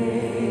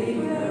make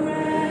a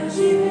wretch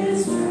His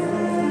treasure.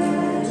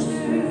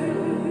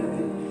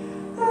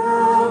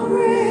 How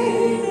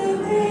great the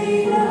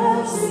pain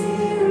of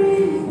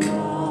searing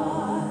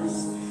was!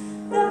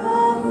 The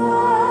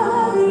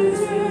Father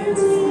turns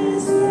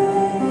His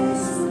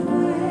face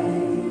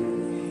away,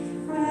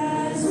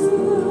 as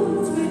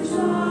wounds which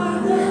are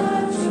the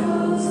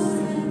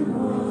chosen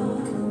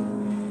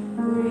one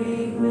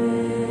bring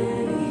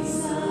many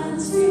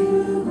sons to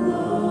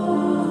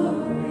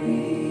glory.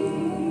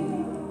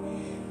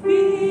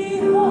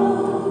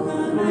 Behold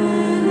the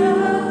man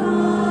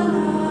upon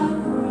a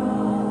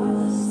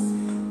cross,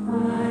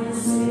 my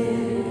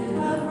sin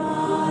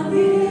upon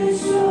His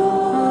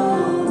shoulders.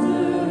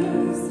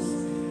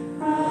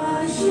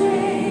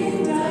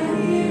 Ashamed, I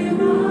hear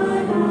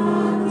my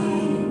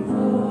mocking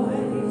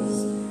voice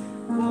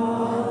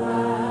call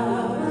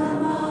out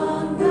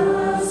among the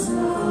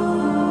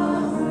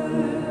scoffers.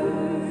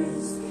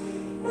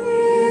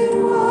 It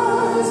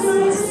was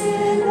my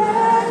sin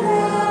that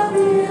held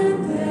Him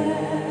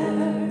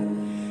there,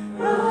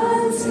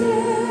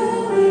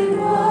 until it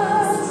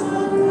was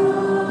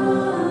accomplished.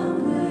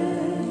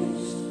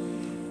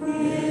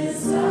 His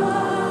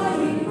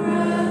dying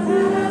breath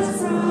has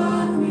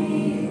brought me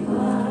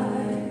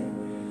life.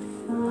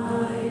 I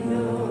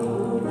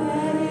know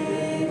that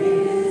it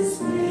is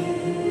finished.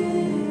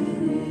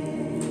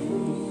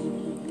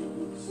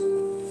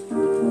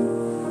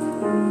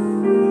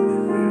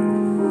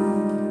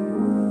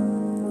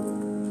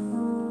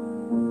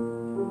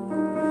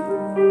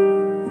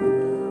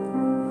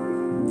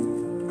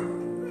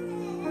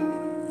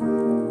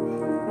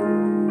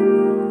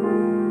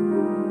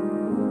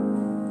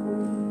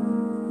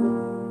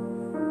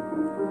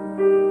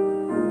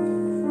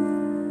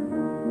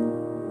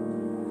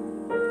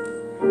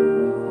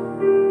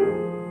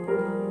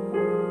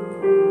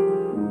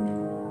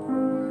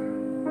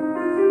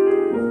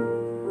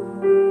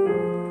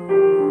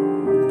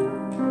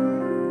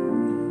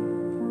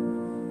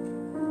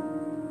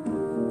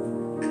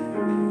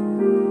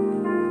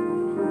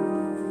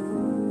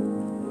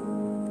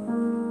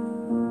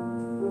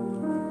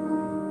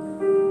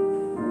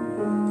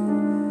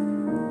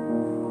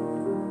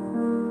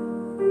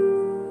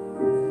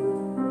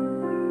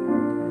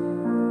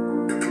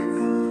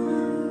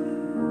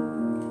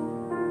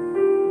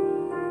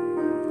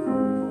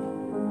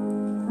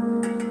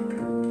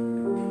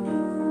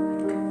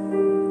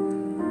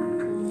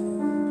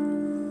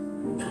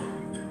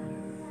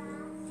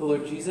 The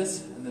Lord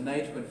Jesus, on the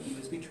night when He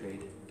was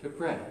betrayed, took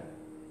bread.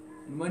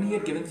 And when He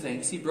had given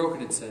thanks, He broke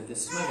it and said,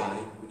 "This is my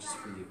body, which is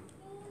for you.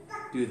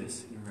 Do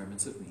this in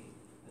remembrance of me."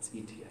 Let's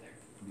eat together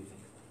and be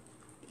thankful.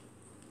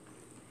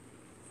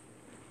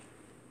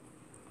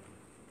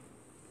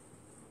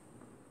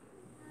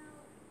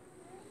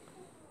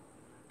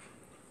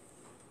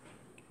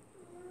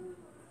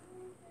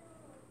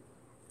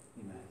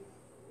 Amen.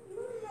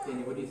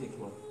 Danny, what do you think the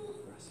Lord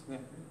for us? Yeah.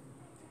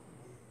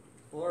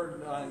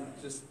 Lord,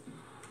 just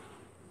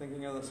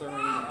thinking of the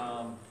sermon,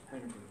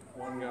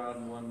 one God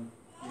and one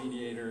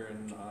mediator,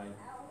 and I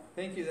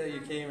thank you that you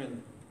came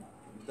and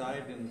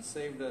died and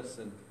saved us,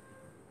 and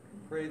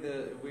pray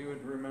that we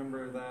would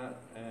remember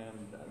that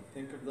and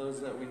think of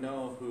those that we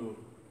know who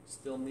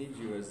still need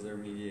you as their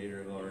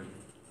mediator, Lord,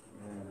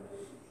 and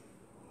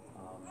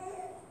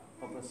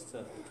help us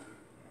to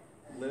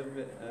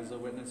live as a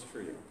witness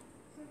for you.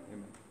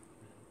 Amen.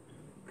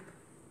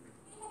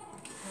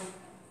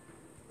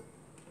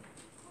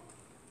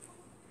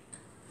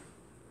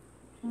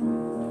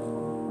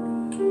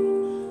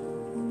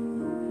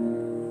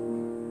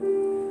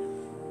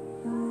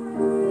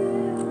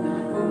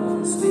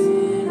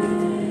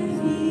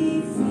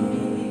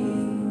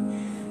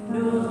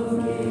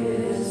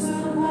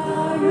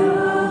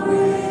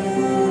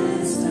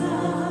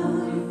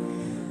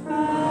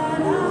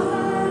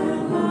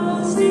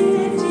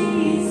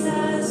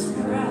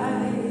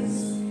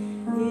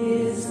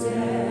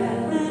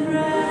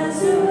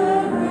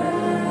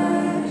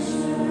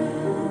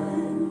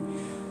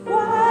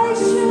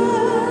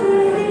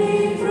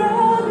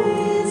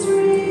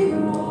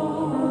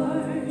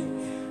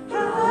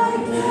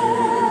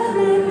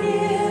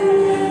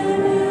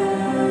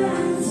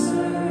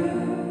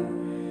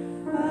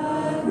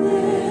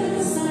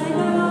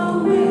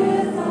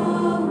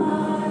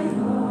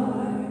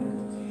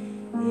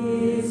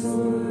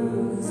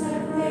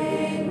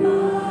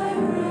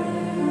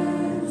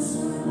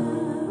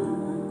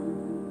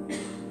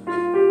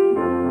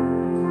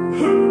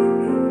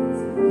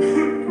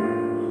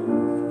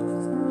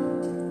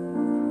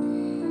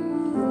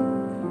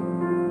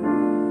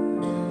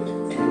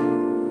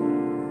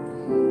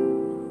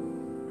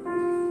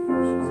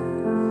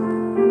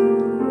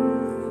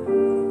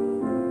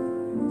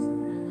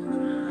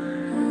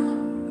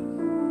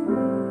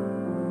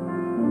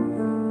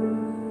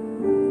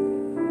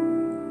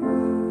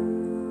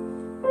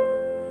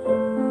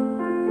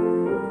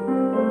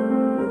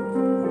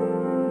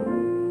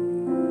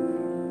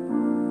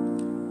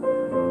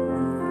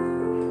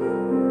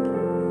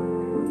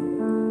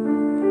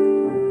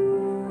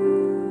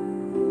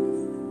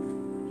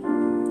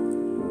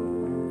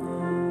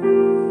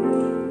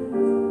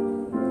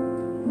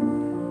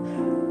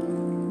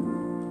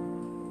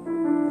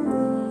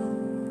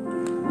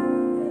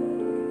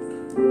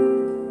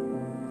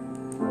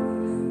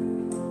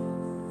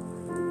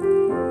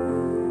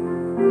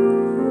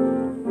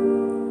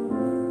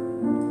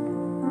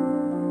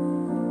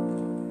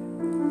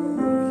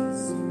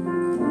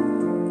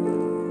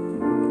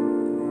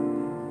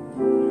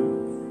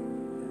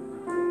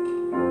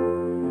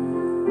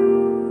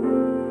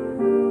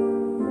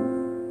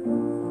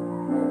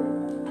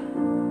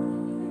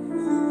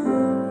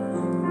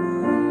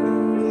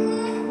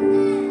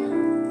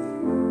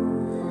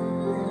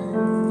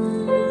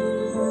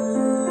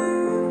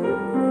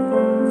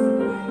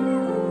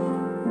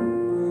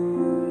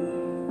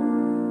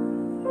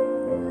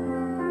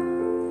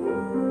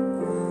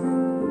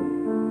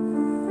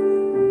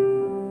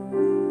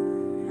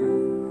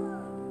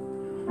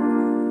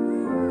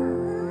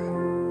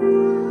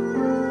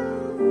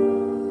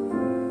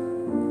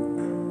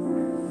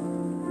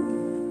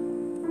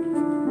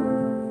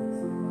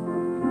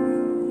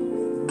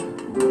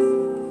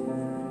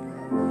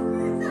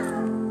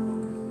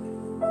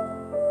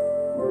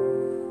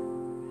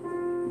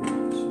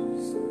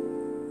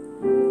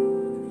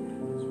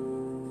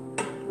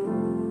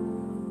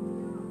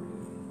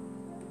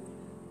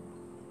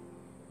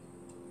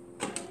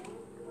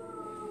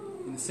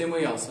 same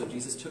way also,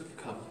 Jesus took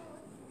the cup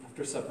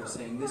after supper,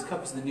 saying, "This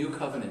cup is the new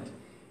covenant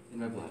in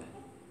my blood.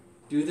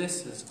 Do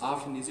this as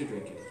often as you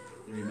drink it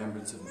in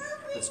remembrance of me."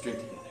 Let's drink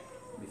together.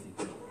 Let me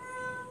think.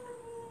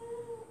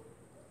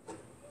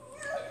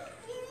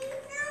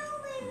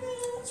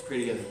 Let's pray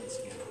together once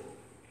again.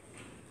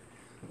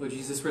 Lord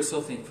Jesus, we're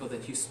so thankful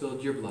that you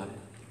spilled your blood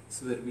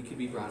so that we could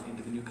be brought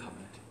into the new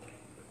covenant,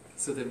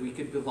 so that we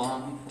could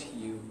belong to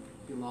you,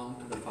 belong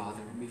to the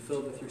Father, and be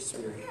filled with your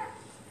Spirit,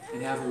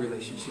 and have a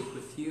relationship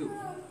with you.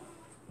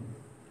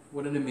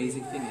 What an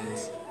amazing thing it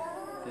is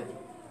that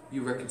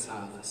you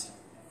reconcile us.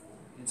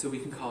 And so we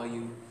can call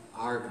you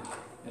our God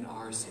and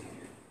our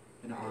Savior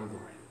and our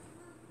Lord.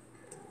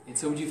 And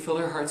so would you fill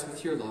our hearts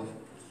with your love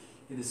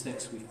in this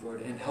next week,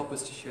 Lord, and help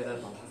us to share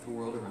that love with the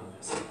world around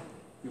us.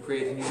 We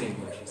pray it in your name,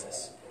 Lord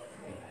Jesus.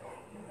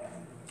 Amen.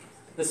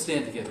 Let's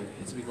stand together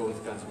as we go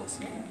with God's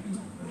blessing.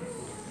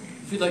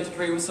 If you'd like to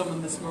pray with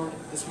someone this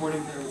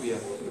morning, there will be a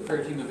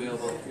prayer team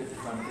available here at the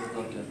front. We'd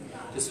love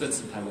to spend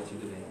some time with you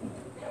today.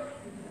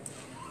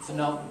 So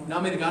now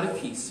may the God of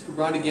peace, who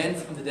brought again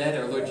from the dead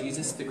our Lord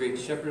Jesus, the great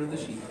shepherd of the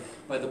sheep,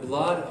 by the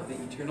blood of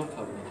the eternal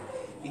covenant,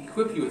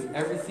 equip you with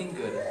everything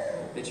good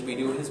that you may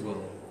do his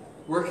will,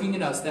 working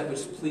in us that which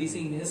is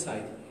pleasing in his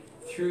sight,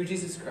 through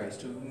Jesus Christ,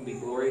 to whom be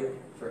glory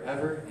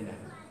forever and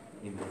ever.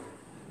 Amen.